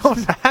 we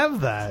don't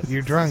have that.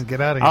 You're drunk.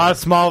 Get out of here.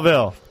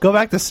 Smallville. Go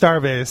back to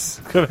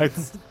Starbase. Go back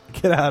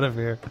to- Get out of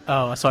here.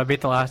 Oh, so I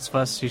beat The Last of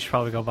Us. You should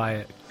probably go buy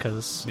it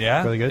because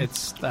Yeah? Really good.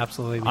 it's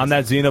absolutely On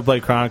that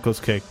Xenoblade Chronicles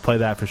kick, play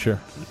that for sure.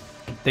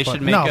 They should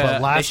But- make no, but a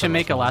Last they should of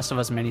make Us a Last of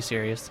Us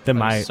miniseries. They That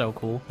might. is so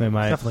cool. They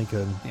might. Definitely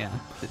good. Yeah.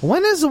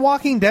 When is The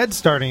Walking Dead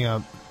starting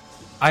up?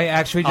 I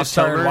actually just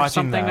October started watching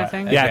something, that. I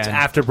think? Yeah, it's again.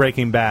 after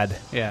Breaking Bad.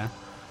 Yeah.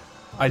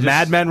 I just,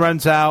 Mad Men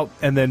runs out,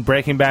 and then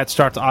Breaking Bad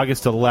starts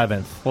August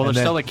 11th. Well, And there's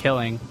then still The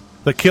Killing.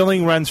 The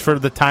Killing runs for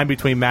the time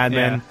between Mad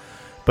Yeah. Men,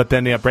 but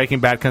then Breaking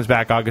Bad comes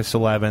back August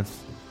 11th.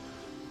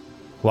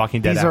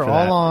 Walking Dead These after are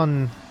all that.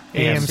 on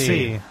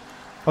AMC.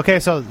 Okay,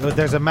 so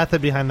there's a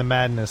method behind the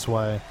madness.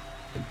 Why?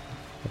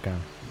 Okay.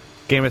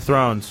 Game of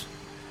Thrones.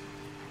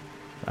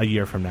 A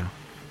year from now.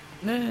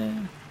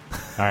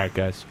 All right,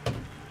 guys.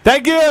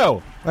 Thank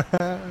you.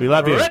 We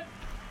love you.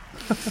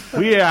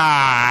 We are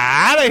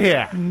out of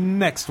here.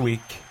 next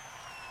week.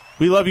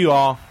 We love you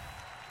all.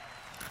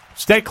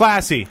 Stay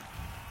classy.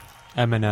 Eminem.